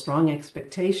also a strong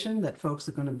expectation that folks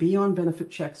are going to be on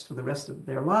benefit checks for the rest of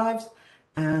their lives.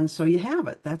 And so you have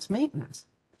it. That's maintenance.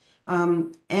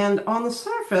 And on the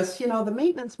surface, you know, the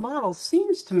maintenance model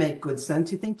seems to make good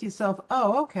sense. You think to yourself,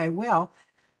 oh, okay, well,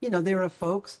 you know, there are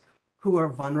folks who are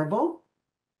vulnerable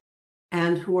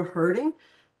and who are hurting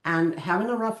and having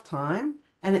a rough time,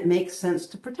 and it makes sense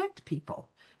to protect people.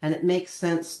 And it makes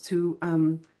sense to,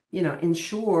 you know,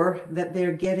 ensure that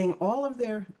they're getting all of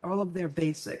their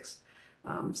basics.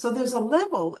 So there's a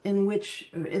level in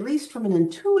which, at least from an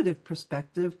intuitive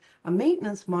perspective, a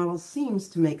maintenance model seems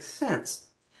to make sense.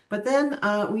 But then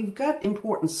we've got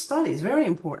important studies, very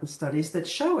important studies, that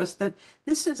show us that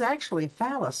this is actually a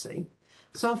fallacy.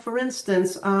 So for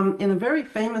instance, in a very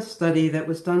famous study that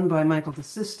was done by Michael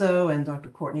DeSisto and Dr.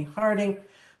 Courtney Harding,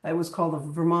 it was called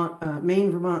the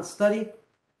Maine Vermont study.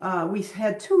 We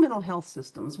had two mental health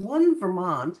systems, one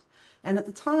Vermont, and at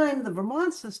the time the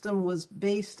Vermont system was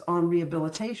based on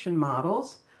rehabilitation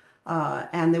models,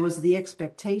 and there was the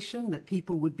expectation that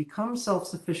people would become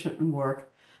self-sufficient in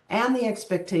work, and the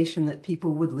expectation that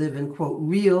people would live in, quote,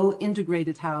 real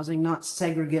integrated housing, not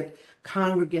segregate,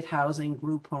 congregate housing,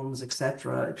 group homes,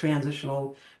 etc.,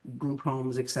 transitional group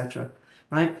homes, etc.,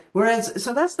 right? Whereas,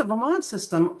 so that's the Vermont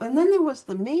system. And then there was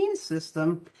the Maine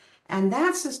system, and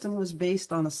that system was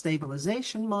based on a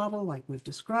stabilization model, like we've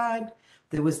described.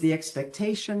 There was the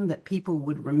expectation that people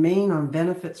would remain on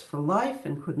benefits for life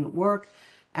and couldn't work.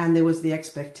 And there was the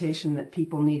expectation that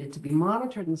people needed to be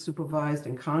monitored and supervised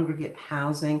in congregate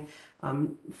housing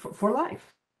for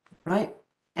life, right?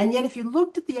 And yet, if you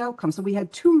looked at the outcomes, so we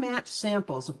had two matched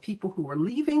samples of people who were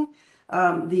leaving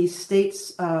the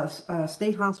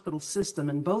state hospital system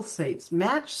in both states,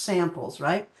 matched samples,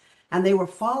 right? And they were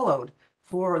followed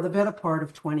for the better part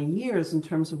of 20 years in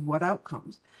terms of what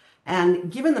outcomes. And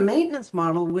given the maintenance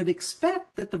model, would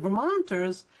expect that the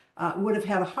Vermonters would have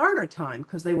had a harder time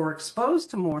because they were exposed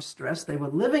to more stress. They were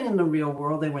living in the real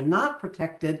world. They were not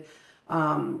protected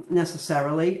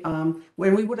necessarily,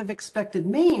 when we would have expected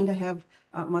Maine to have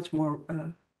a much more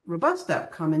robust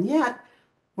outcome. And yet,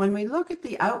 when we look at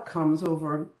the outcomes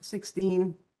over a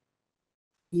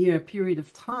 16-year period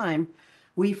of time,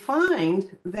 we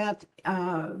find that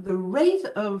the rate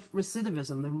of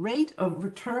recidivism, the rate of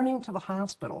returning to the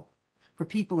hospital for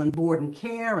people in board and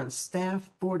care and staff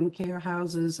board and care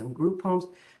houses and group homes,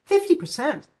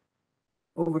 50%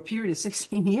 over a period of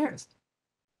 16 years,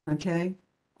 okay?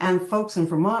 And folks in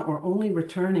Vermont were only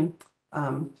returning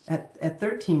at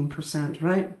 13%,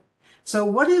 right? So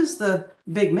what is the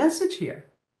big message here?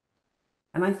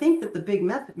 And I think that the big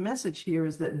message here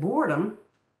is that boredom,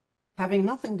 having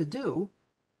nothing to do,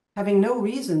 having no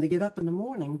reason to get up in the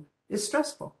morning, is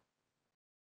stressful.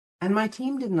 And my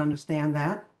team didn't understand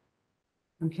that,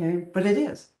 okay? But it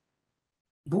is.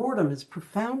 Boredom is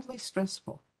profoundly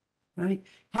stressful, right?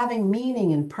 Having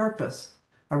meaning and purpose,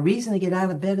 a reason to get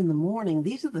out of bed in the morning,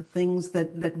 these are the things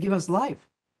that give us life,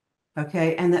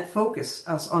 okay? And that focus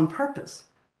us on purpose,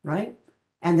 right?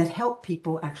 And that help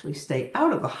people actually stay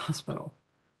out of the hospital,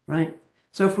 right?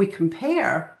 So if we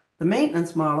compare the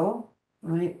maintenance model,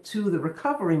 right, to the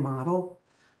recovery model,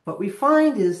 what we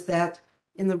find is that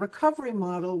in the recovery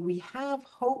model, we have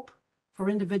hope for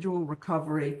individual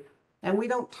recovery, and we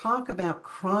don't talk about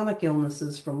chronic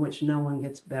illnesses from which no one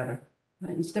gets better.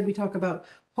 Right? Instead, we talk about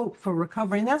hope for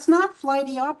recovery, and that's not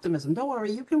flighty optimism. Don't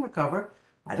worry, you can recover.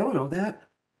 I don't know that,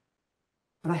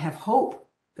 but I have hope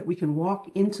that we can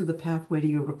walk into the pathway to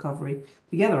your recovery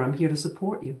together. I'm here to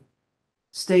support you.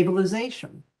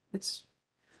 Stabilization. It's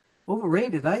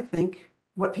overrated, I think.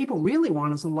 What people really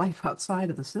want is a life outside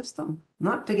of the system,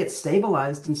 not to get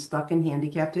stabilized and stuck in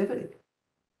handicapptivity.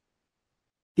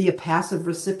 Be a passive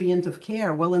recipient of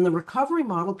care. Well, in the recovery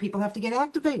model, people have to get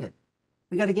activated.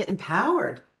 We got to get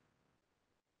empowered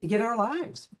to get our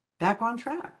lives back on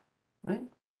track, right?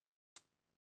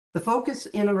 The focus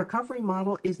in a recovery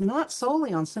model is not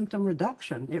solely on symptom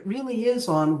reduction. It really is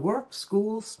on work,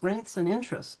 school, strengths, and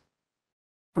interests.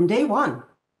 From day one,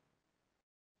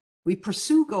 we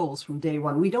pursue goals from day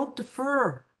one. We don't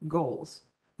defer goals.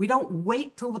 We don't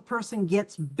wait till the person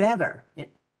gets better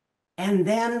and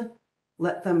then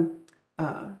let them,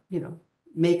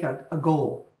 make a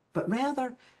goal. But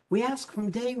rather, we ask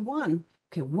from day one,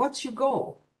 okay, what's your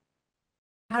goal?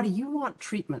 How do you want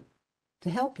treatment to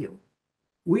help you?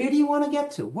 Where do you want to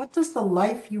get to? What does the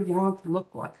life you want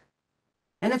look like?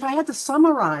 And if I had to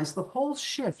summarize the whole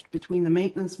shift between the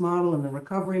maintenance model and the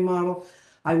recovery model,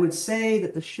 I would say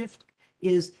that the shift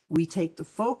is we take the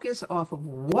focus off of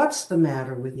what's the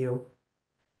matter with you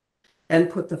and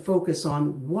put the focus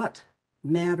on what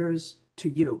matters to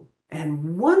you.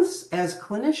 And once, as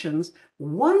clinicians,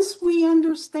 once we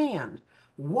understand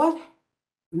what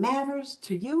matters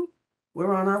to you,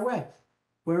 we're on our way.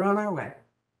 We're on our way.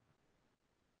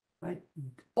 Right?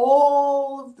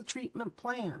 All of the treatment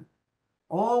plan,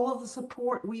 all of the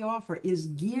support we offer is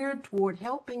geared toward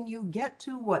helping you get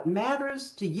to what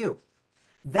matters to you.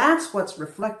 That's what's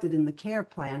reflected in the care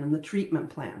plan and the treatment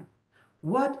plan.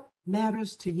 What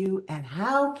matters to you, and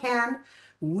how can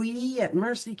we at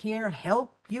Mercy Care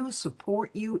help you, support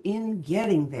you in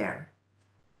getting there?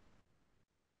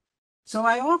 So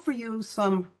I offer you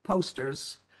some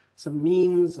posters, some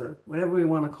memes, or whatever we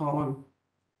want to call them.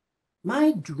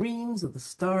 My dreams are the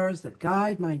stars that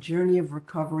guide my journey of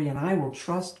recovery, and I will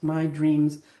trust my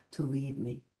dreams to lead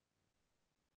me.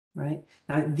 Right?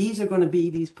 Now, these are going to be,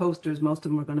 these posters, most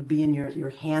of them are going to be in your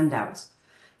handouts,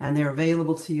 and they're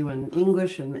available to you in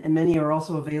English, and many are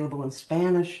also available in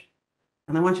Spanish.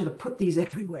 And I want you to put these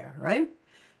everywhere, right?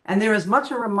 And they're as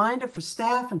much a reminder for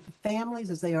staff and for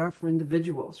families as they are for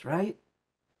individuals, right?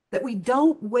 That we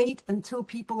don't wait until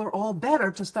people are all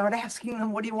better to start asking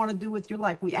them, what do you want to do with your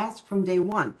life? We ask from day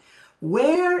one.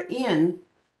 Where in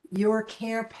your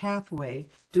care pathway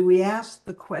do we ask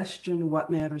the question, what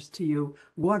matters to you?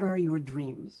 What are your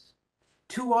dreams?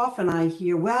 Too often I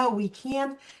hear, well, we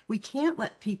can't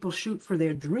let people shoot for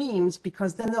their dreams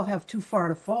because then they'll have too far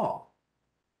to fall.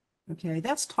 Okay,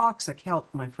 that's toxic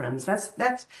help, my friends.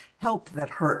 That's help that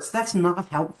hurts. That's not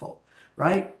helpful,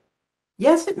 right?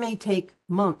 Yes, it may take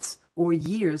months or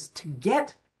years to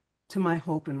get to my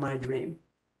hope and my dream.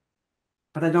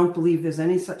 But I don't believe there's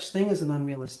any such thing as an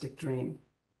unrealistic dream.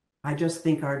 I just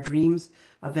think our dreams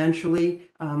eventually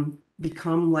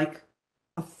become like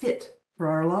a fit for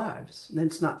our lives. And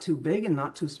it's not too big and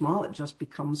not too small. It just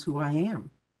becomes who I am.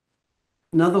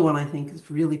 Another one I think is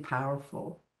really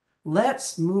powerful.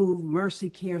 Let's move Mercy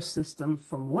Care System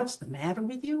from what's the matter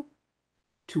with you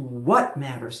to what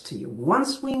matters to you.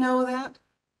 Once we know that,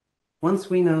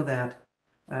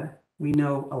 we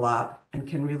know a lot and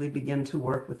can really begin to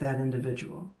work with that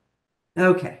individual.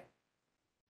 Okay.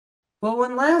 Well,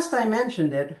 when last I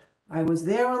mentioned it, I was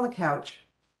there on the couch,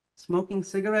 smoking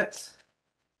cigarettes,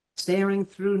 staring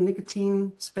through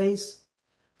nicotine space,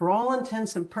 for all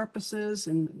intents and purposes,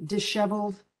 and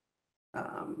disheveled.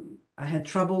 I had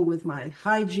trouble with my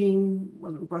hygiene,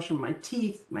 wasn't brushing my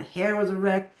teeth, my hair was a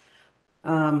wreck,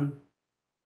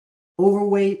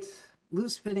 overweight,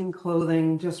 loose-fitting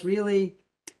clothing, just really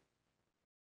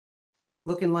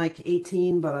looking like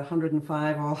 18 but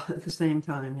 105 all at the same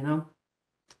time, you know?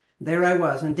 There I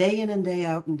was, and day in and day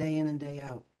out, and day in and day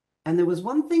out. And there was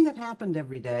one thing that happened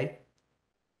every day,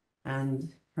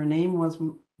 and her name was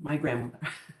my grandmother,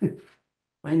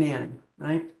 my nanny,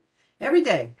 right? Every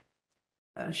day,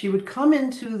 she would come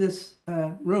into this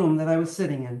room that I was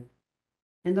sitting in,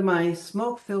 into my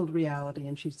smoke-filled reality,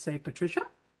 and she'd say, "Patricia,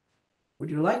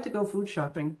 would you like to go food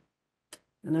shopping?"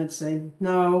 And I'd say,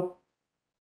 "No."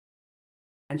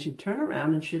 And she'd turn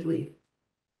around and she'd leave.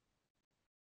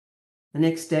 The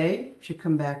next day, she'd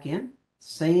come back in,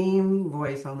 same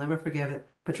voice, I'll never forget it.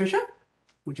 "Patricia,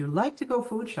 would you like to go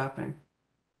food shopping?"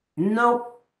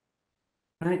 "No."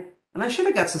 Right? And I should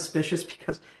have got suspicious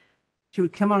because she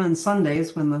would come on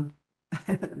Sundays when the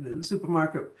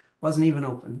supermarket wasn't even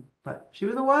open. But she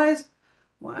was a wise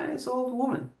old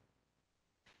woman.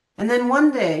 And then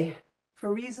one day,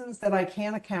 for reasons that I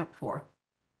can't account for,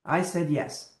 I said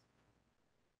yes.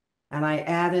 And I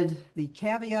added the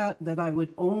caveat that I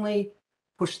would only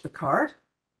push the cart.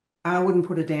 I wouldn't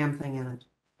put a damn thing in it,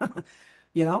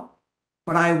 you know,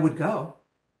 but I would go.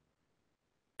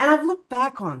 And I've looked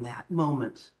back on that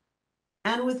moment,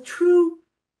 and with true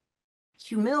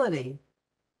humility,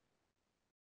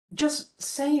 just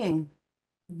saying,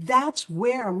 that's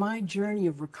where my journey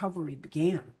of recovery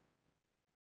began.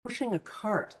 Pushing a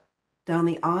cart down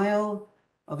the aisle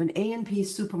of an A&P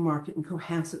supermarket in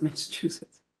Cohasset,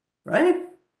 Massachusetts, right?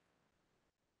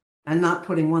 And not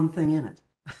putting one thing in it.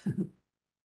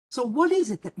 So what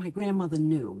is it that my grandmother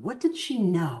knew? What did she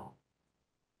know?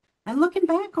 And looking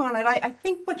back on it, I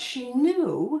think what she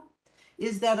knew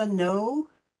is that a no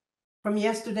from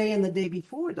yesterday and the day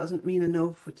before doesn't mean a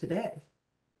no for today.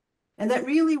 And that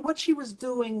really what she was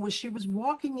doing was she was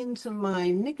walking into my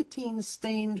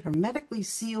nicotine-stained, hermetically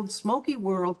sealed, smoky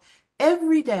world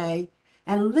every day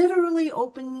and literally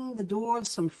opening the door,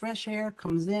 some fresh air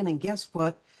comes in, and guess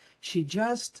what? She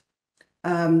just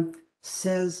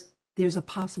says, "There's a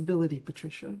possibility,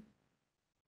 Patricia.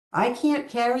 I can't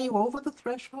carry you over the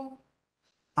threshold.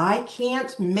 I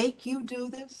can't make you do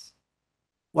this.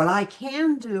 What I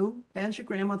can do, as your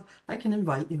grandmother, I can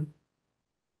invite you.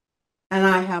 And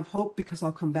I have hope because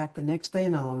I'll come back the next day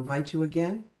and I'll invite you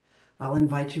again. I'll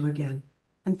invite you again."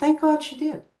 And thank God she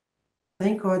did.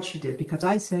 Thank God she did, because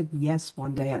I said yes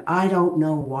one day and I don't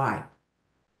know why.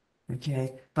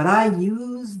 Okay, but I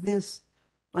use this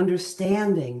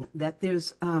understanding that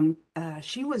there's,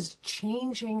 she was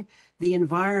changing the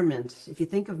environment. If you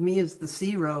think of me as the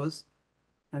sea rose,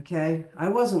 okay, I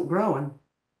wasn't growing.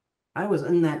 I was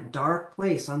in that dark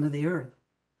place under the earth.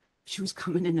 She was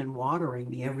coming in and watering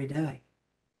me every day.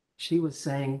 She was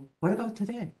saying, "What about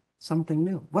today? Something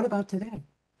new. What about today?"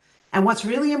 And what's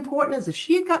really important is if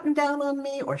she had gotten down on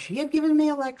me or she had given me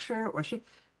a lecture or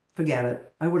forget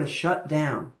it. I would have shut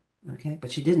down. Okay,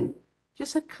 but she didn't. She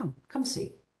just said, come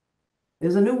see.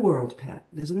 There's a new world, Pat.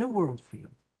 There's a new world for you,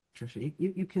 Tricia.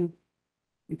 You can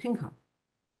come.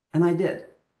 And I did.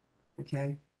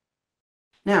 Okay.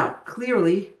 Now,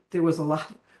 clearly, there was a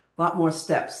lot more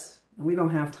steps. We don't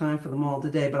have time for them all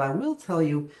today, but I will tell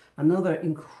you another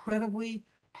incredibly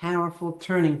powerful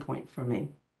turning point for me.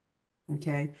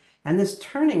 Okay. And this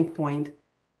turning point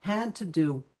had to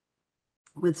do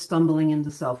with stumbling into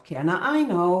self-care. Now, I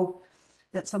know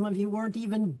that some of you weren't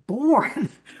even born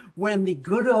when the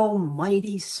good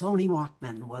almighty Sony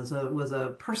Walkman was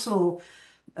a personal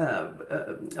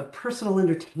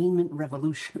entertainment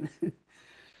revolution.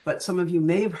 But some of you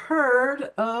may have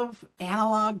heard of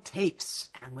analog tapes.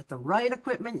 And with the right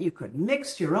equipment, you could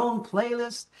mix your own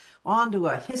playlist onto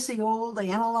a hissy old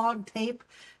analog tape.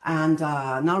 And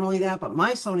not only that, but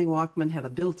my Sony Walkman had a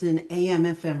built-in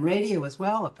AM/FM radio as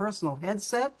well, a personal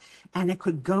headset, and it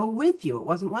could go with you. It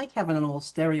wasn't like having an old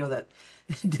stereo that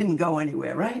didn't go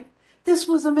anywhere, right? This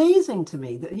was amazing to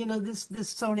me, you know, this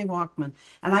Sony Walkman.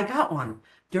 And I got one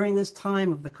during this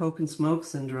time of the Coke and Smoke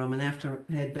syndrome and after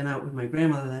I had been out with my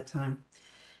grandmother that time.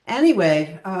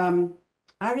 Anyway,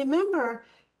 I remember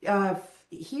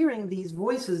hearing these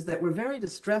voices that were very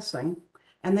distressing.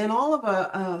 And then all of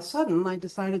a sudden, I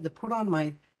decided to put on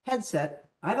my headset.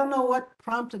 I don't know what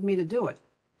prompted me to do it.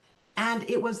 And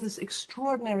it was this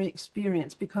extraordinary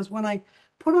experience because when I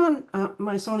put on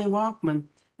my Sony Walkman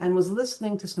and was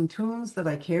listening to some tunes that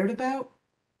I cared about,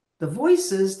 the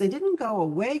voices, they didn't go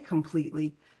away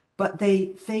completely, but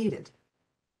they faded.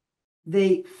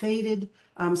 They faded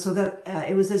so that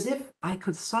it was as if I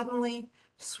could suddenly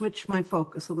switch my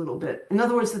focus a little bit. In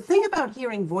other words, the thing about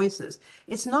hearing voices,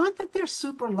 it's not that they're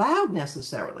super loud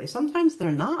necessarily. Sometimes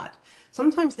they're not.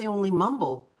 Sometimes they only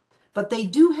mumble, but they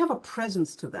do have a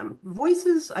presence to them.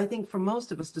 Voices, I think for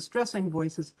most of us, distressing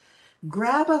voices,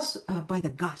 grab us by the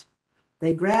gut.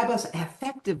 They grab us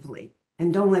affectively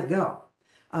and don't let go.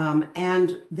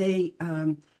 And they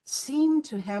seem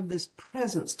to have this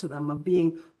presence to them of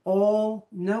being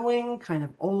all-knowing, kind of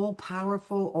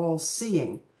all-powerful,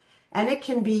 all-seeing. And it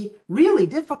can be really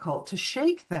difficult to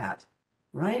shake that,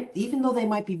 right? Even though they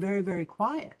might be very, very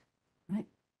quiet, right?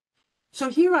 So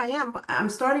here I am, I'm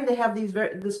starting to have these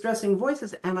very distressing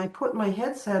voices, and I put my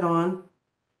headset on,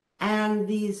 and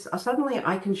these suddenly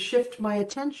I can shift my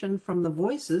attention from the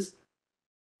voices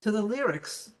to the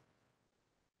lyrics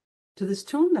to this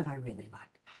tune that I really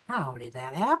like. How did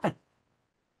that happen?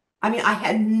 I mean, I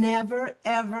had never,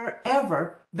 ever,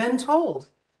 ever been told,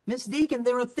 Miss Deegan,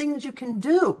 there are things you can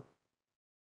do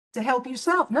to help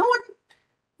yourself. No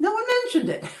one mentioned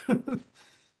it.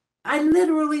 I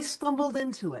literally stumbled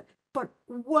into it. But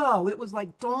whoa, it was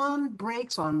like dawn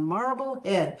breaks on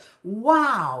Marblehead.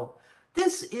 Wow,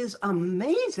 this is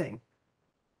amazing.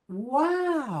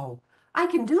 Wow, I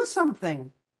can do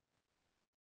something.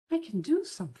 I can do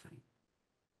something.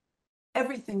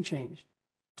 Everything changed.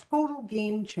 Total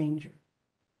game changer.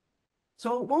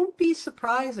 So it won't be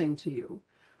surprising to you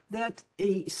that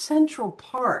a central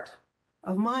part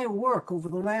of my work over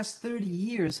the last 30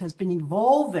 years has been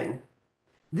evolving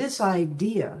this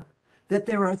idea that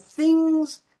there are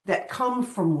things that come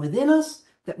from within us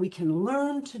that we can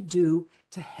learn to do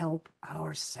to help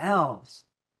ourselves.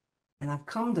 And I've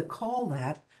come to call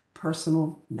that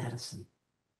personal medicine.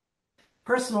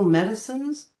 Personal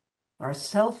medicines are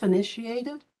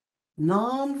self-initiated,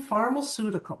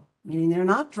 non-pharmaceutical, meaning they're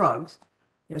not drugs.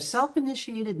 They're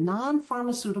self-initiated,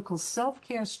 non-pharmaceutical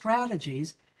self-care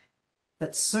strategies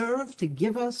that serve to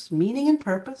give us meaning and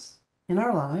purpose in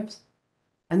our lives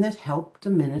and that help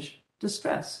diminish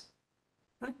distress.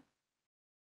 Right?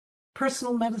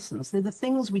 Personal medicines, they're the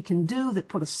things we can do that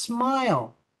put a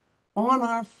smile on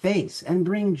our face and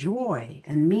bring joy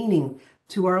and meaning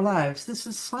to our lives. This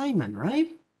is Simon,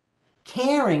 right?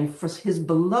 Caring for his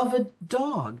beloved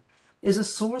dog is a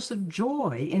source of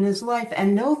joy in his life,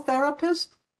 and no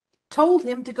therapist told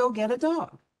him to go get a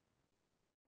dog.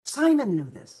 Simon knew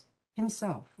this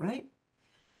himself, right?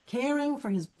 Caring for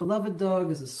his beloved dog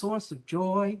is a source of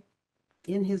joy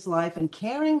in his life, and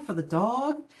caring for the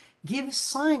dog gives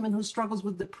Simon, who struggles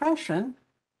with depression,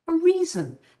 a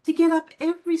reason to get up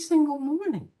every single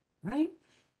morning, right?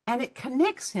 And it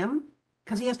connects him,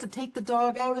 because he has to take the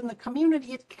dog out in the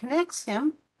community, it connects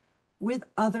him with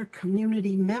other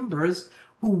community members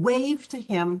who wave to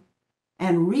him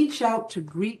and reach out to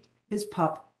greet his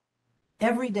pup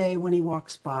every day when he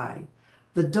walks by.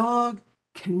 The dog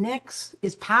connects,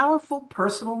 is powerful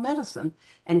personal medicine,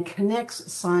 and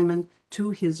connects Simon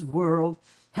to his world,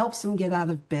 helps him get out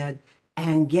of bed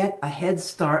and get a head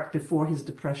start before his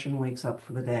depression wakes up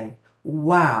for the day.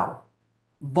 Wow.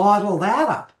 Bottle that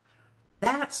up.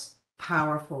 That's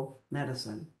powerful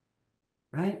medicine,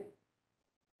 right?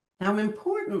 Now,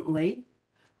 importantly,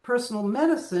 personal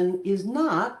medicine is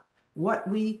not what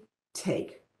we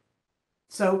take.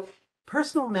 So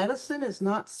personal medicine is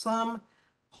not some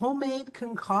homemade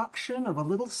concoction of a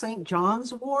little St.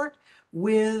 John's wort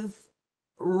with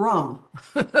rum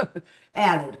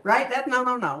added, right?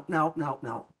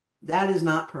 No. That is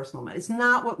not personal medicine. It's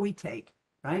not what we take,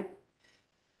 right?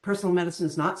 Personal medicine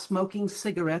is not smoking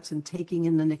cigarettes and taking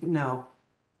in the nicotine. No,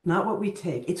 not what we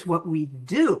take. It's what we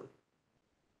do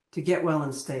to get well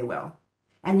and stay well.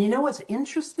 And you know what's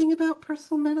interesting about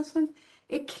personal medicine?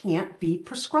 It can't be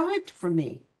prescribed for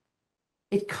me.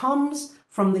 It comes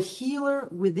from the healer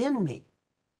within me,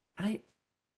 right?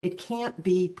 It can't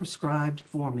be prescribed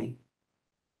for me.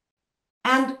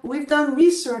 And we've done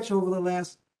research over the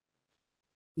last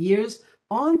years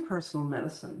on personal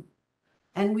medicine.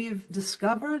 And we've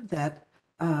discovered that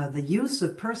the use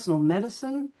of personal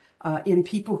medicine in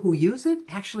people who use it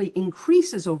actually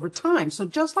increases over time. So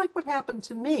just like what happened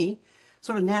to me,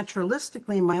 sort of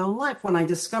naturalistically in my own life, when I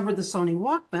discovered the Sony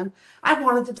Walkman, I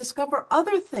wanted to discover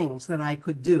other things that I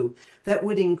could do that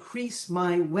would increase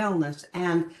my wellness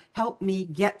and help me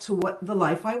get to what the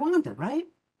life I wanted, right?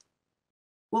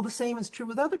 Well, the same is true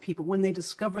with other people. When they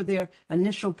discover their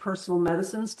initial personal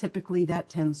medicines, typically that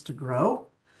tends to grow.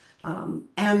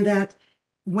 And that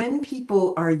when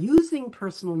people are using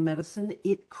personal medicine,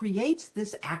 it creates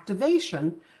this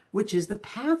activation, which is the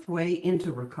pathway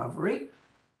into recovery.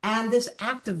 And this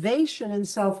activation in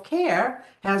self-care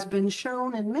has been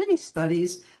shown in many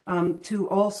studies to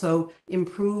also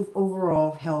improve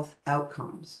overall health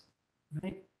outcomes.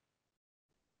 Right?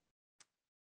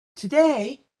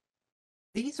 Today,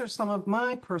 these are some of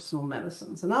my personal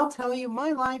medicines. And I'll tell you,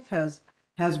 my life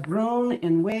has grown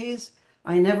in ways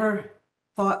I never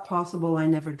thought possible, I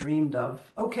never dreamed of.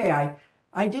 Okay,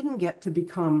 I didn't get to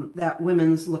become that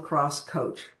women's lacrosse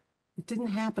coach. It didn't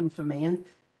happen for me. And,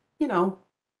 you know,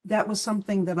 that was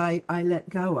something that I let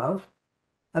go of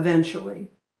eventually.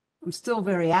 I'm still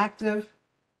very active,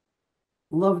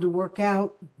 love to work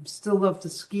out, still love to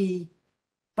ski,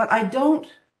 but I don't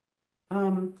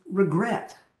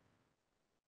regret,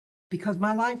 because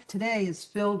my life today is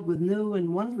filled with new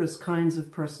and wondrous kinds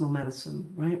of personal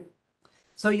medicine, right?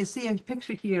 So you see a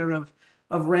picture here of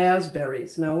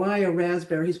raspberries. Now, why are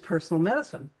raspberries personal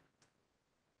medicine?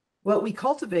 Well, we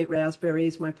cultivate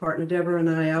raspberries, my partner Deborah and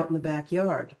I, out in the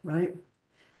backyard, right?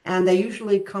 And they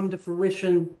usually come to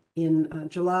fruition in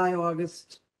July,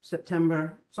 August,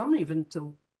 September, some even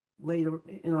till later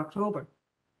in October.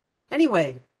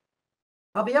 Anyway,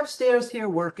 I'll be upstairs here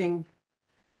working,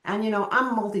 and you know,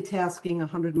 I'm multitasking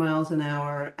 100 miles an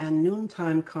hour, and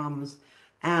noontime comes,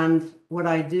 and what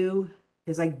I do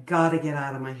is I gotta get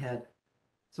out of my head.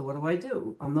 So what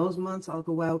do? On those months, I'll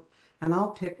go out and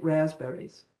I'll pick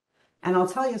raspberries. And I'll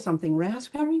tell you something,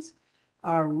 raspberries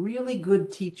are really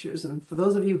good teachers. And for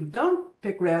those of you who don't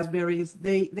pick raspberries,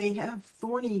 they have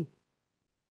thorny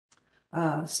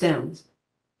stems.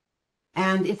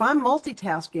 And if I'm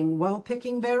multitasking while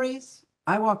picking berries,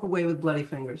 I walk away with bloody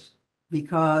fingers,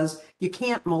 because you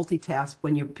can't multitask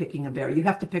when you're picking a berry. You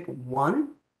have to pick one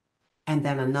and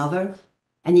then another,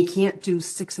 and you can't do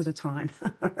 6 at a time,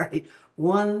 right?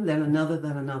 One, then another,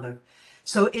 then another.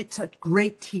 So it's a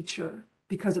great teacher,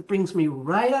 because it brings me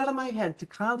right out of my head to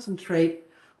concentrate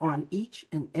on each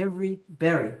and every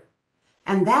berry.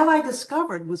 And that, I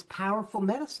discovered, was powerful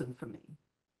medicine for me.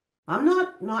 I'm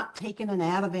not taking an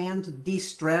Ativan to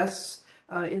de-stress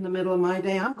in the middle of my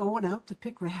day. I'm going out to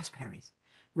pick raspberries.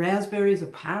 Raspberries are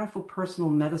powerful personal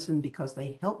medicine because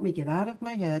they help me get out of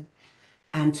my head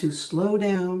and to slow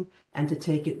down and to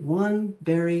take it one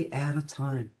berry at a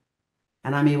time.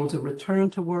 And I'm able to return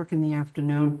to work in the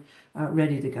afternoon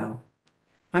ready to go.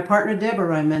 My partner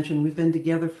Deborah, I mentioned, we've been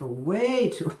together for way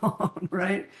too long,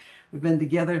 right? We've been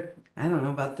together, I don't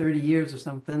know, about 30 years or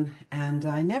something, and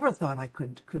I never thought I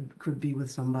could be with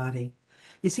somebody.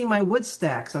 You see my wood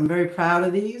stacks. I'm very proud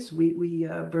of these. We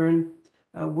burn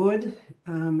wood,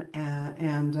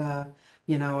 and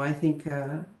you know, I think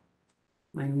I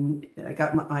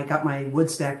got my wood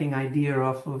stacking idea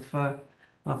off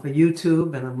of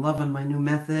YouTube, and I'm loving my new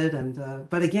method. And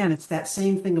but again, it's that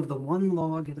same thing of the one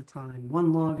log at a time,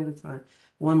 one log at a time,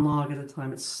 one log at a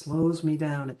time. It slows me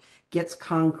down. It gets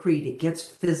concrete. It gets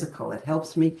physical. It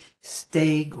helps me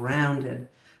stay grounded.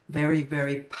 Very,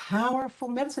 very powerful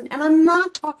medicine. And I'm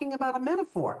not talking about a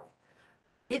metaphor.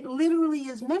 It literally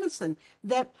is medicine.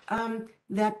 That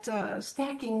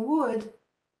stacking wood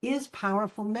is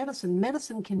powerful medicine.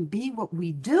 Medicine can be what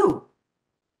we do.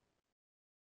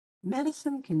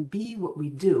 Medicine can be what we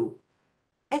do.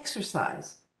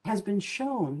 Exercise has been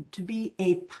shown to be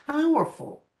a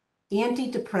powerful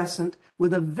antidepressant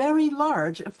with a very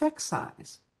large effect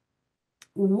size.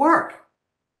 Work,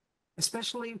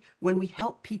 especially when we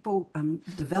help people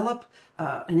develop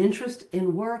an interest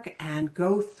in work and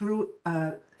go through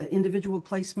individual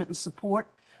placement and support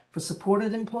for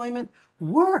supported employment.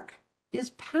 Work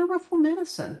is powerful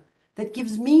medicine that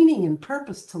gives meaning and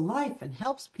purpose to life and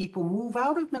helps people move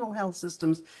out of mental health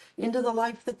systems into the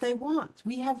life that they want.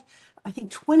 We have, I think,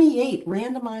 28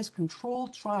 randomized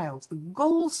controlled trials, the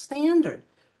gold standard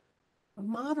of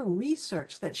modern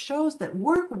research that shows that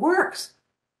work works.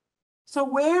 So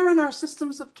where in our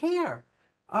systems of care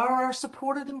are our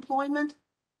supported employment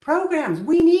Programs,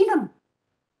 we need them.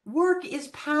 Work is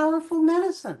powerful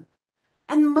medicine.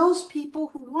 And most people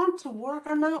who want to work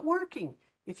are not working.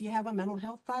 If you have a mental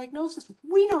health diagnosis,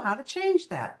 we know how to change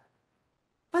that.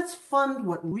 Let's fund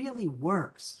what really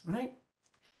works, right?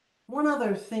 One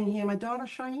other thing here, my daughter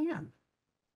Cheyenne.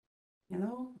 You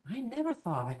know, I never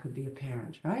thought I could be a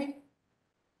parent, right?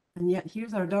 And yet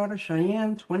here's our daughter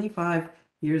Cheyenne, 25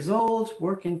 years old,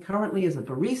 working currently as a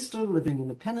barista, living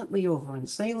independently over in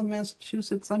Salem,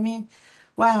 Massachusetts. I mean,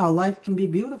 wow, life can be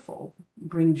beautiful,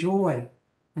 bring joy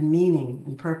and meaning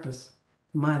and purpose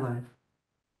to my life.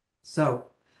 So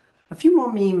a few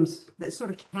more memes that sort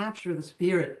of capture the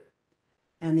spirit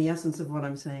and the essence of what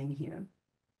I'm saying here.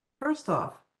 First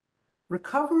off,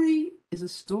 recovery is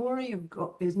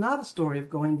not a story of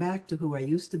going back to who I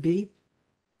used to be.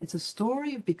 It's a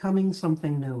story of becoming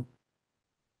something new.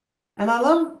 And I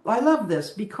love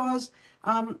this because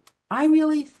I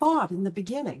really thought in the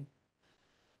beginning,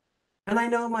 and I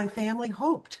know my family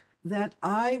hoped that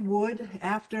I would,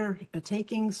 after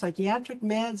taking psychiatric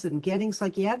meds and getting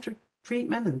psychiatric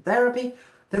treatment and therapy,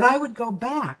 that I would go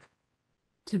back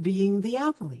to being the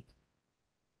athlete.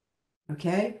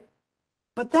 Okay?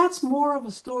 But that's more of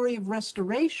a story of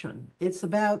restoration. It's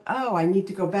about, oh, I need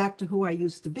to go back to who I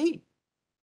used to be.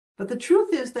 But the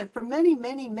truth is that for many,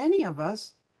 many, many of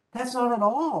us, that's not at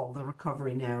all the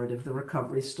recovery narrative, the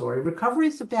recovery story. Recovery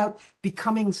is about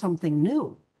becoming something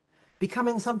new,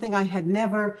 becoming something I had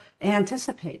never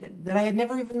anticipated, that I had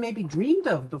never even maybe dreamed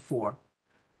of before.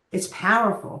 It's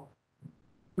powerful,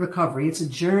 recovery. It's a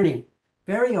journey,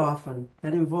 very often,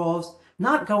 that involves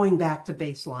not going back to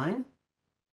baseline,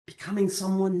 becoming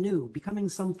someone new, becoming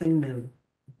something new.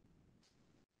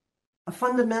 A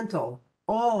fundamental,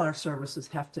 all our services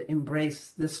have to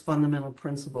embrace this fundamental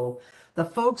principle. The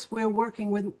folks we're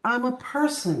working with, I'm a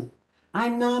person.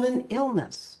 I'm not an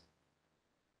illness.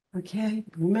 Okay?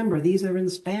 Remember, these are in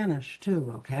Spanish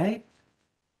too, okay?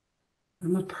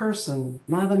 I'm a person,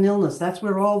 not an illness. That's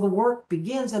where all the work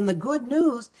begins. And the good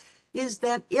news is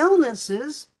that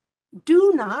illnesses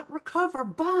do not recover,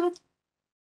 but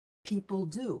people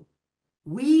do.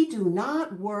 We do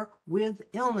not work with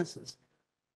illnesses.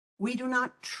 We do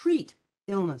not treat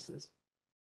illnesses.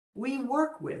 We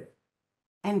work with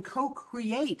and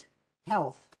co-create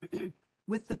health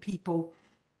with the people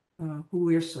who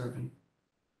we're serving.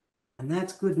 And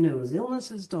that's good news.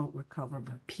 Illnesses don't recover,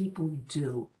 but people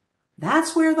do.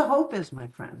 That's where the hope is, my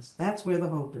friends. That's where the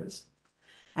hope is.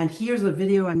 And here's a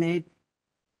video I made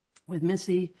with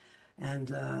Missy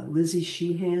and Lizzie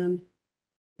Sheehan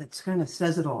that kind of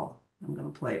says it all. I'm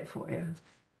going to play it for you.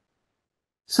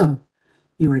 So,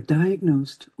 you are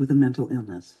diagnosed with a mental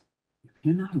illness.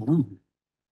 You're not alone.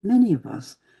 Many of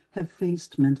us have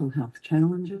faced mental health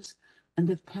challenges and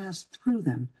have passed through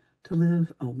them to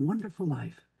live a wonderful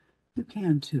life. You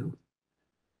can too.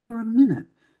 For a minute,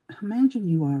 imagine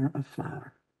you are a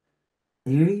flower.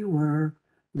 There you were,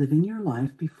 living your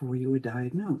life before you were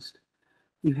diagnosed.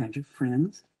 You had your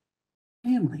friends,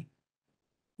 family,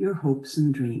 your hopes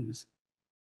and dreams.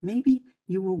 Maybe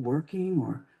you were working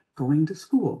or going to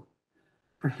school.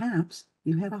 Perhaps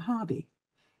you had a hobby,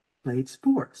 played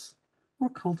sports, or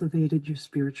cultivated your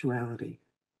spirituality.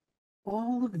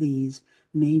 All of these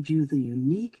made you the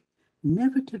unique,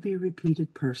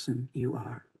 never-to-be-repeated person you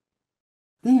are.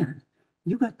 Then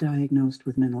you got diagnosed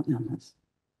with mental illness.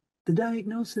 The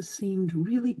diagnosis seemed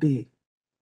really big,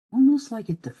 almost like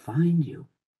it defined you.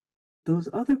 Those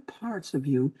other parts of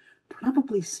you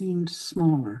probably seemed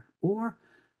smaller or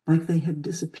like they had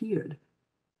disappeared.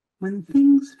 When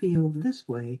things feel this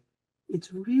way,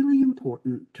 it's really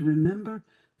important to remember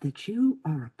that you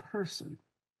are a person,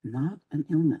 not an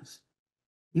illness.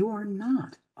 You are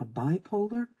not a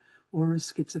bipolar or a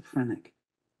schizophrenic.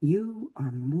 You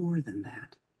are more than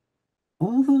that.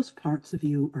 All those parts of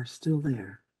you are still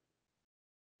there.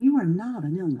 You are not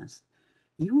an illness.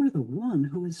 You are the one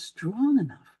who is strong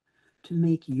enough to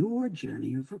make your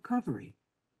journey of recovery.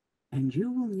 And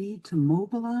you will need to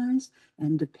mobilize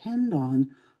and depend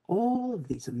on all of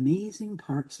these amazing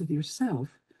parts of yourself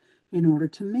in order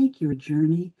to make your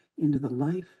journey into the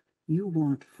life you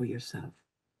want for yourself.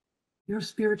 Your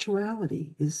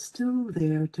spirituality is still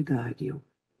there to guide you.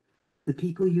 The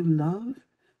people you love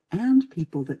and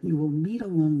people that you will meet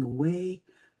along the way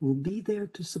will be there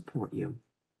to support you.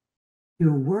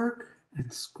 Your work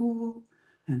and school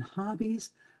and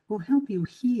hobbies will help you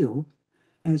heal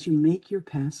as you make your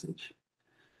passage.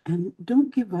 And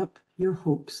don't give up your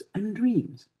hopes and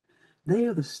dreams. They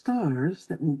are the stars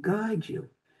that will guide you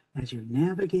as you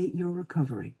navigate your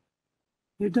recovery.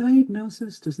 Your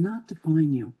diagnosis does not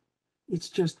define you. It's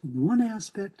just one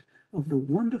aspect of the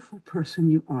wonderful person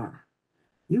you are.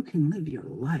 You can live your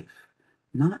life,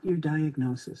 not your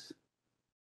diagnosis.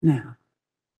 Now,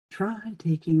 try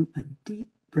taking a deep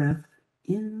breath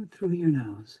in through your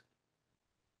nose.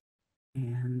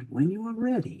 And when you are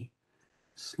ready,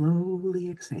 slowly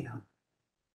exhale.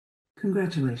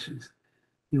 Congratulations,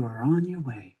 you are on your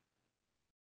way.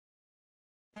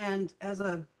 And as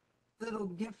a little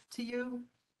gift to you,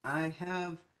 I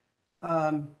have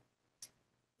um,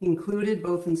 included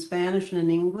both in Spanish and in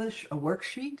English a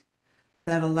worksheet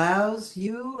that allows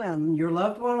you and your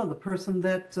loved one or the person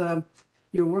that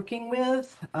you're working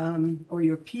with or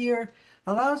your peer,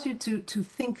 allows you to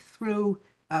think through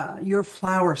your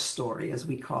flower story, as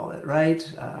we call it,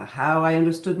 right? How I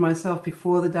understood myself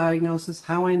before the diagnosis,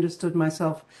 how I understood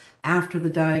myself after the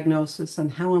diagnosis,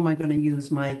 and how am I going to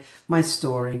use my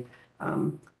story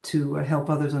to help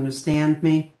others understand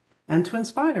me and to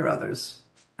inspire others.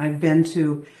 I've been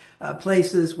to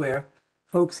places where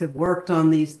folks have worked on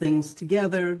these things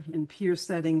together in peer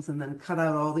settings and then cut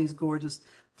out all these gorgeous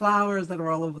flowers that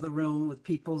are all over the room with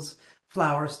people's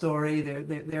flower story,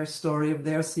 their story of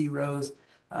their sea rose,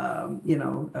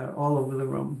 all over the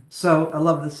room. So I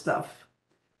love this stuff.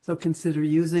 So consider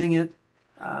using it.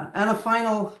 And a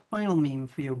final meme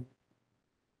for you.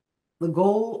 The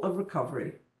goal of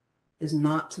recovery is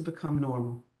not to become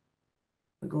normal.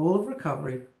 The goal of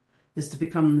recovery is to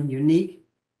become the unique,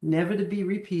 never to be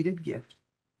repeated gift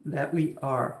that we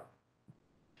are.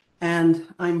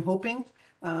 And I'm hoping,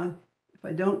 if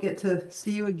I don't get to see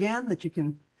you again, that you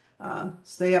can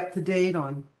stay up to date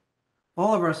on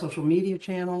all of our social media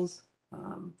channels.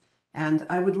 And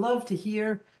I would love to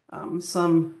hear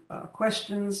some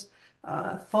questions,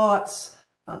 thoughts.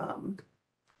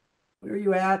 Where are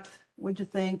you at? What'd you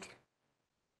think?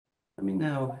 Let me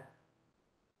know.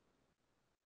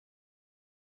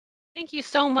 Thank you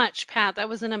so much, Pat. That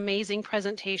was an amazing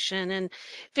presentation. And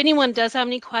if anyone does have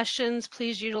any questions,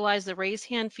 please utilize the raise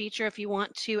hand feature if you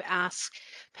want to ask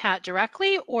Pat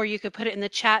directly, or you could put it in the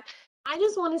chat. I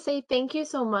just want to say thank you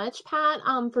so much, Pat,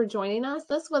 for joining us.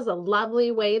 This was a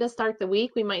lovely way to start the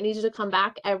week. We might need you to come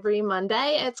back every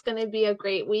Monday. It's going to be a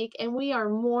great week, and we are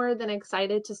more than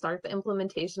excited to start the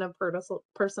implementation of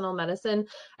personal medicine.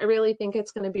 I really think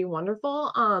it's going to be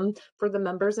wonderful for the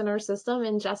members in our system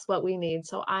and just what we need.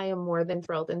 So I am more than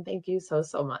thrilled, and thank you so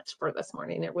much for this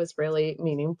morning. It was really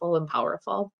meaningful and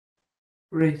powerful.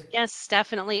 Great. Yes,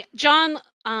 definitely. John,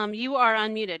 you are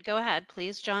unmuted. Go ahead,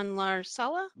 please. John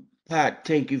Larsella. Pat,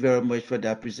 thank you very much for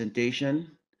that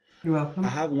presentation. You're welcome. I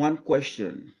have one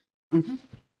question. Mhm.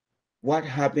 What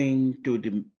happened to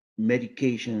the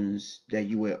medications that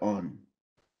you were on?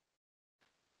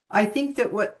 I think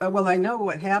that I know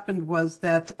what happened was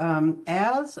that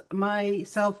as my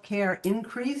self-care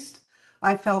increased,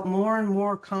 I felt more and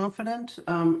more confident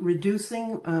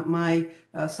reducing my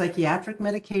psychiatric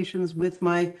medications with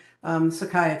my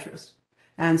psychiatrist.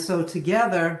 And so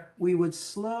together, we would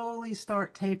slowly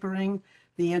start tapering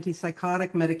the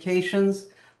antipsychotic medications.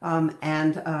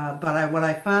 What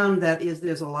I found that is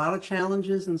there's a lot of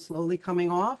challenges in slowly coming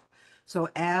off. So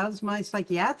as my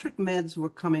psychiatric meds were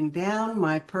coming down,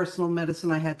 my personal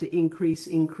medicine, I had to increase.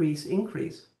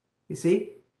 You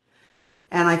see?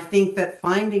 And I think that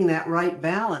finding that right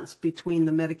balance between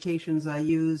the medications I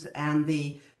use and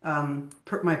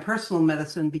my personal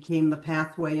medicine became the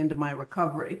pathway into my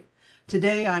recovery.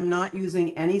 Today, I'm not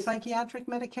using any psychiatric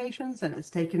medications, and it's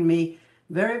taken me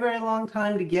very, very long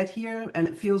time to get here, and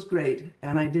it feels great.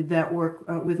 And I did that work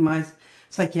with my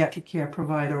psychiatric care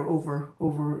provider over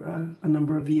a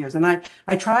number of years. And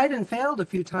I tried and failed a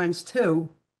few times too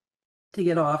to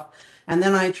get off. And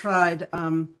then I tried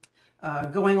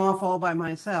going off all by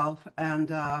myself and,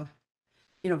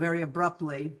 very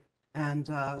abruptly. And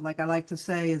like I like to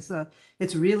say,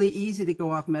 it's really easy to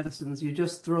go off medicines. You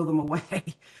just throw them away.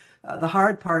 The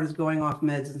hard part is going off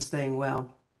meds and staying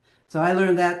well. So I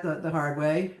learned that the hard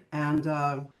way. And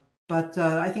but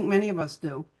I think many of us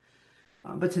do.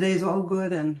 But today's all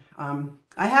good. And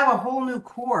I have a whole new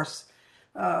course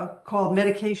called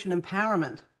Medication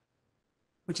Empowerment,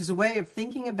 which is a way of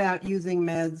thinking about using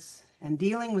meds and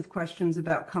dealing with questions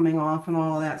about coming off and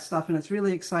all of that stuff. And it's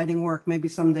really exciting work. Maybe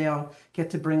someday I'll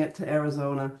get to bring it to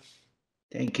Arizona.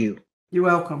 Thank you. You're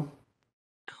welcome.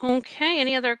 Okay,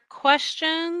 any other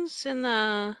questions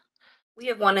We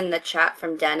have one in the chat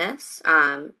from Dennis.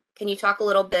 Can you talk a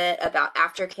little bit about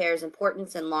aftercare's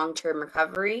importance in long-term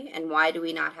recovery, and why do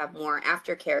we not have more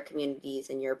aftercare communities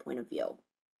in your point of view?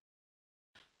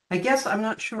 I guess I'm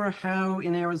not sure how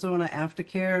in Arizona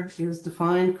aftercare is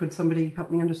defined. Could somebody help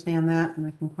me understand that and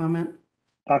I can comment?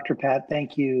 Dr. Pat,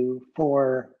 thank you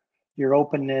for your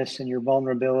openness and your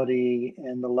vulnerability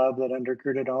and the love that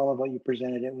undergirded all of what you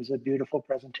presented. It was a beautiful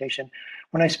presentation.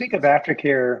 When I speak of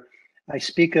aftercare, I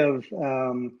speak of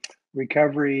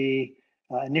recovery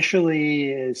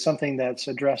initially is something that's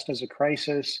addressed as a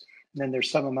crisis, and then there's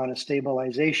some amount of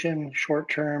stabilization, short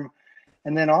term,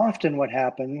 and then often what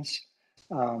happens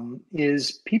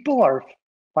is people are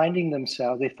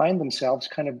they find themselves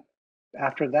kind of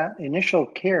after that initial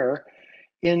care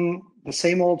in the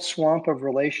same old swamp of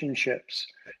relationships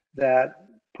that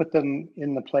put them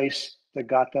in the place that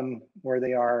got them where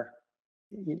they are,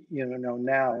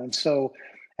 now. And so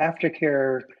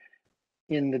aftercare,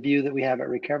 in the view that we have at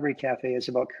Recovery Cafe, is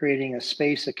about creating a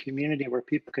space, a community where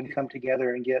people can come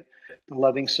together and get the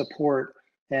loving support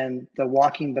and the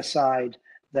walking beside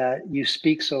that you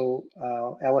speak so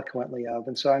eloquently of.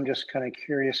 And so I'm just kind of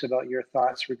curious about your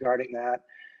thoughts regarding that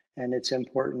and its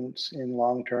importance in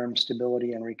long-term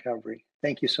stability and recovery.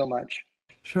 Thank you so much.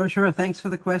 Sure. Thanks for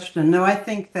the question. No, I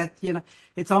think that,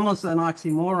 it's almost an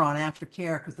oxymoron after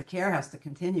care because the care has to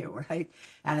continue, right?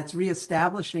 And it's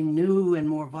reestablishing new and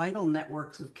more vital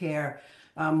networks of care,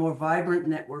 more vibrant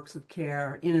networks of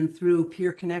care in and through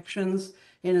peer connections,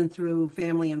 in and through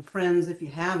family and friends, if you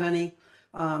have any,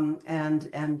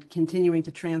 and continuing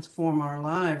to transform our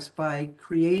lives by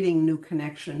creating new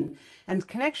connection. And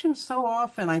connection so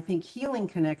often, I think healing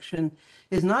connection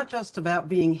is not just about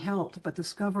being helped, but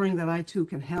discovering that I too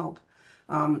can help.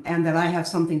 And that I have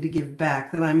something to give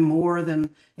back, that I'm more than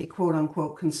a quote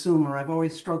unquote consumer. I've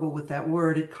always struggled with that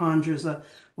word. It conjures a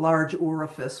large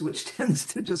orifice, which tends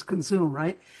to just consume,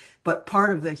 right? But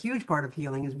huge part of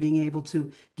healing is being able to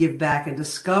give back and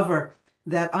discover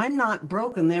that I'm not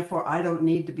broken, therefore I don't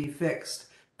need to be fixed.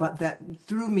 But that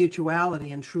through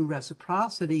mutuality and true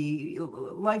reciprocity,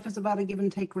 life is about a give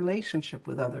and take relationship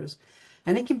with others.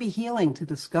 And it can be healing to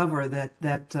discover that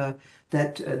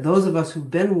those of us who've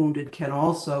been wounded can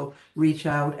also reach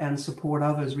out and support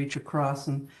others, reach across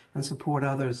and support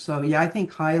others. So yeah, I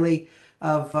think highly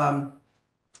of some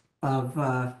of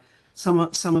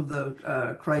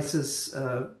the crisis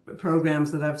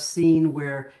programs that I've seen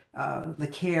where the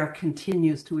care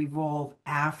continues to evolve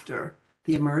after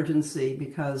the emergency,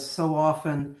 because so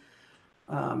often,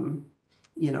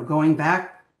 going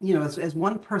back, as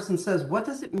one person says, what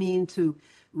does it mean to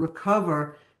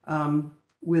recover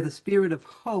with a spirit of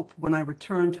hope when I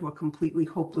return to a completely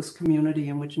hopeless community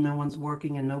in which no one's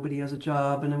working and nobody has a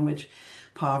job, and in which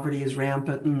poverty is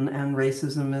rampant and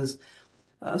racism is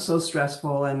so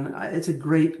stressful? And it's a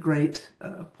great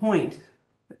point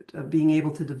of being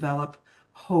able to develop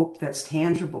hope that's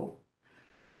tangible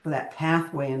for that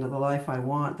pathway into the life I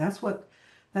want. That's what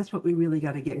we really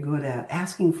got to get good at,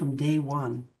 asking from day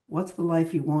one, what's the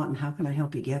life you want and how can I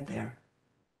help you get there?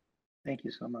 Thank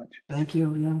you so much. Thank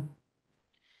you. Yeah.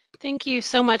 Thank you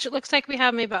so much. It looks like we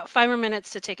have maybe about 5 more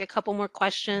minutes to take a couple more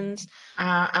questions.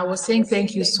 I was saying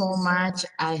thank you so much.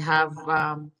 I have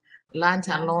learned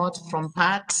a lot from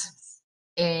Pat.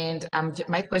 And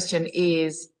my question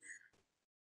is,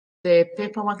 the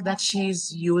paperwork that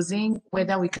she's using,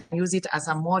 whether we can use it as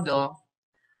a model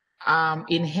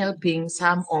in helping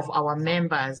some of our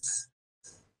members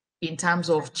in terms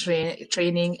of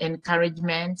training,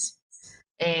 encouragement,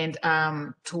 and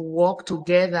to work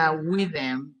together with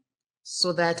them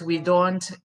so that we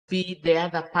don't be the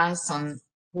other person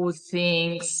who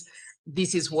thinks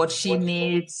this is what she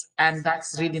needs and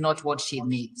that's really not what she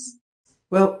needs.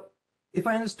 Well, if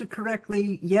I understood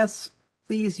correctly, yes,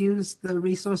 please use the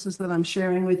resources that I'm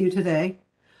sharing with you today.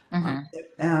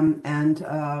 And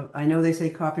I know they say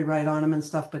copyright on them and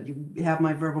stuff, but you have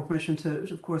my verbal permission to,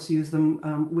 of course, use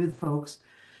them with folks.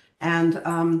 And,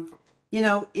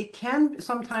 it can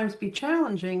sometimes be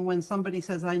challenging when somebody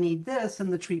says, I need this,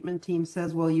 and the treatment team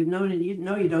says, well, you don't,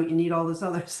 you need all this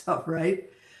other stuff, right?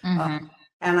 And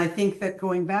I think that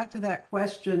going back to that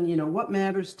question, what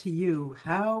matters to you?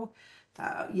 How,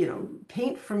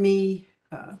 paint for me,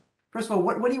 first of all,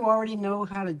 what do you already know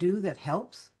how to do that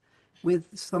helps with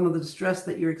some of the distress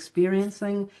that you're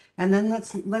experiencing? And then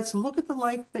let's look at the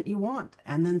life that you want,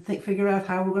 and then figure out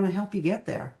how we're going to help you get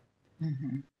there.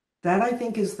 That, I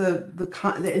think, is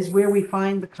is where we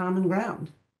find the common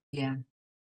ground. Yeah,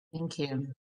 thank you.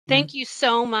 Thank you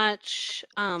so much,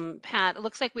 Pat. It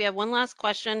looks like we have one last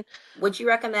question. Would you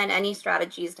recommend any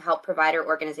strategies to help provider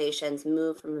organizations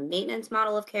move from a maintenance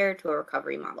model of care to a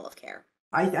recovery model of care?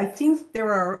 I think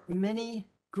there are many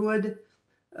good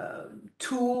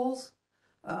tools,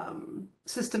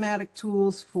 systematic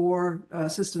tools for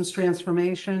systems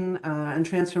transformation and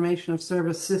transformation of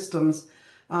service systems.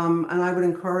 And I would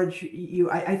encourage you,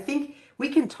 I think we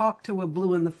can talk to a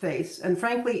blue in the face. And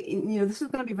frankly, this is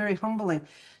going to be very humbling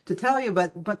to tell you,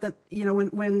 but that,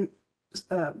 when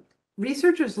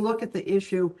researchers look at the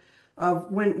issue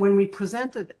of when we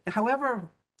presented, however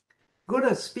good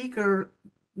a speaker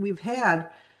we've had,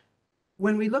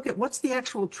 when we look at what's the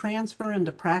actual transfer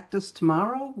into practice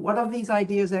tomorrow, what of these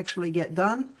ideas actually get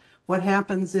done, what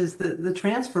happens is the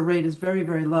transfer rate is very,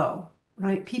 very low,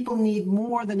 right? People need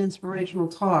more than inspirational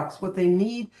talks. What they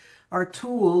need are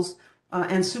tools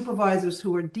and supervisors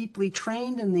who are deeply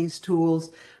trained in these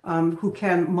tools, who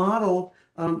can model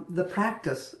the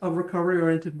practice of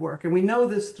recovery-oriented work. And we know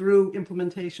this through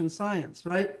implementation science,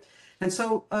 right? And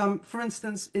so, for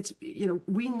instance,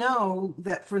 we know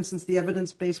that, for instance, the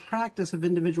evidence-based practice of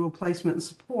individual placement and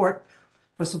support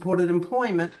for supported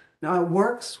employment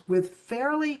works with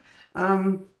fairly,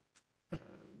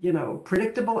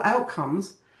 predictable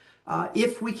outcomes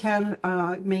if we can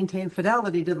maintain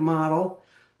fidelity to the model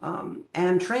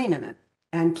and train in it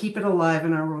and keep it alive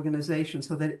in our organization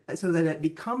so that it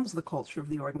becomes the culture of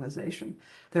the organization.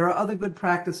 There are other good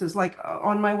practices, like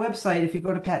on my website, if you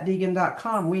go to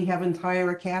patdeegan.com, we have entire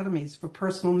academies for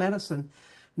personal medicine,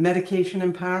 medication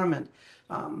empowerment.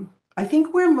 I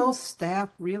think where most staff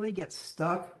really get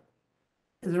stuck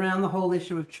is around the whole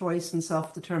issue of choice and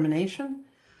self-determination.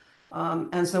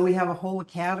 And so we have a whole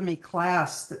academy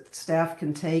class that staff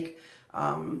can take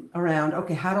around,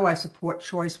 okay, how do I support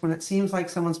choice when it seems like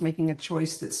someone's making a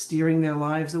choice that's steering their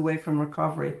lives away from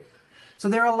recovery? So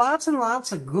there are lots and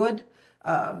lots of good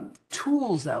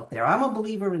tools out there. I'm a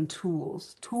believer in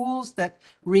tools that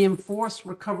reinforce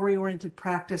recovery-oriented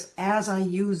practice as I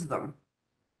use them,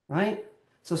 right?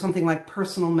 So something like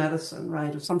personal medicine,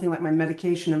 right? Or something like my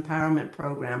medication empowerment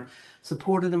program.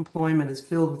 Supported employment is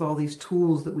filled with all these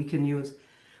tools that we can use.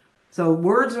 So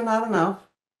words are not enough.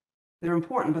 They're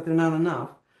important, but they're not enough.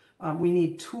 We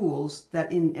need tools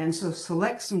and so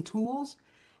select some tools,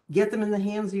 get them in the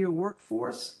hands of your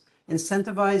workforce,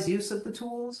 incentivize use of the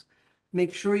tools,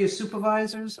 make sure your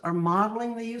supervisors are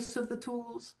modeling the use of the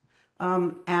tools,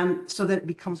 and so that it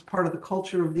becomes part of the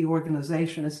culture of the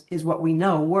organization is what we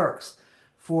know works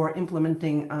for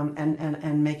implementing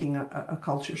and making a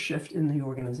culture shift in the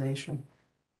organization.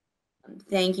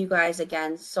 Thank you guys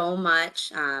again so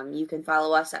much. You can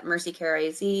follow us at Mercy Care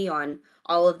AZ on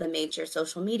all of the major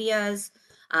social medias.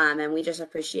 And we just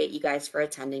appreciate you guys for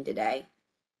attending today.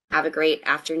 Have a great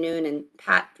afternoon. And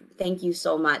Pat, thank you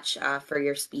so much for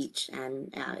your speech.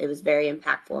 And it was very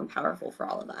impactful and powerful for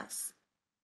all of us.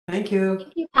 Thank you.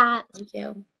 Thank you, Pat. Thank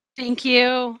you. Thank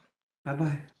you.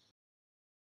 Bye-bye.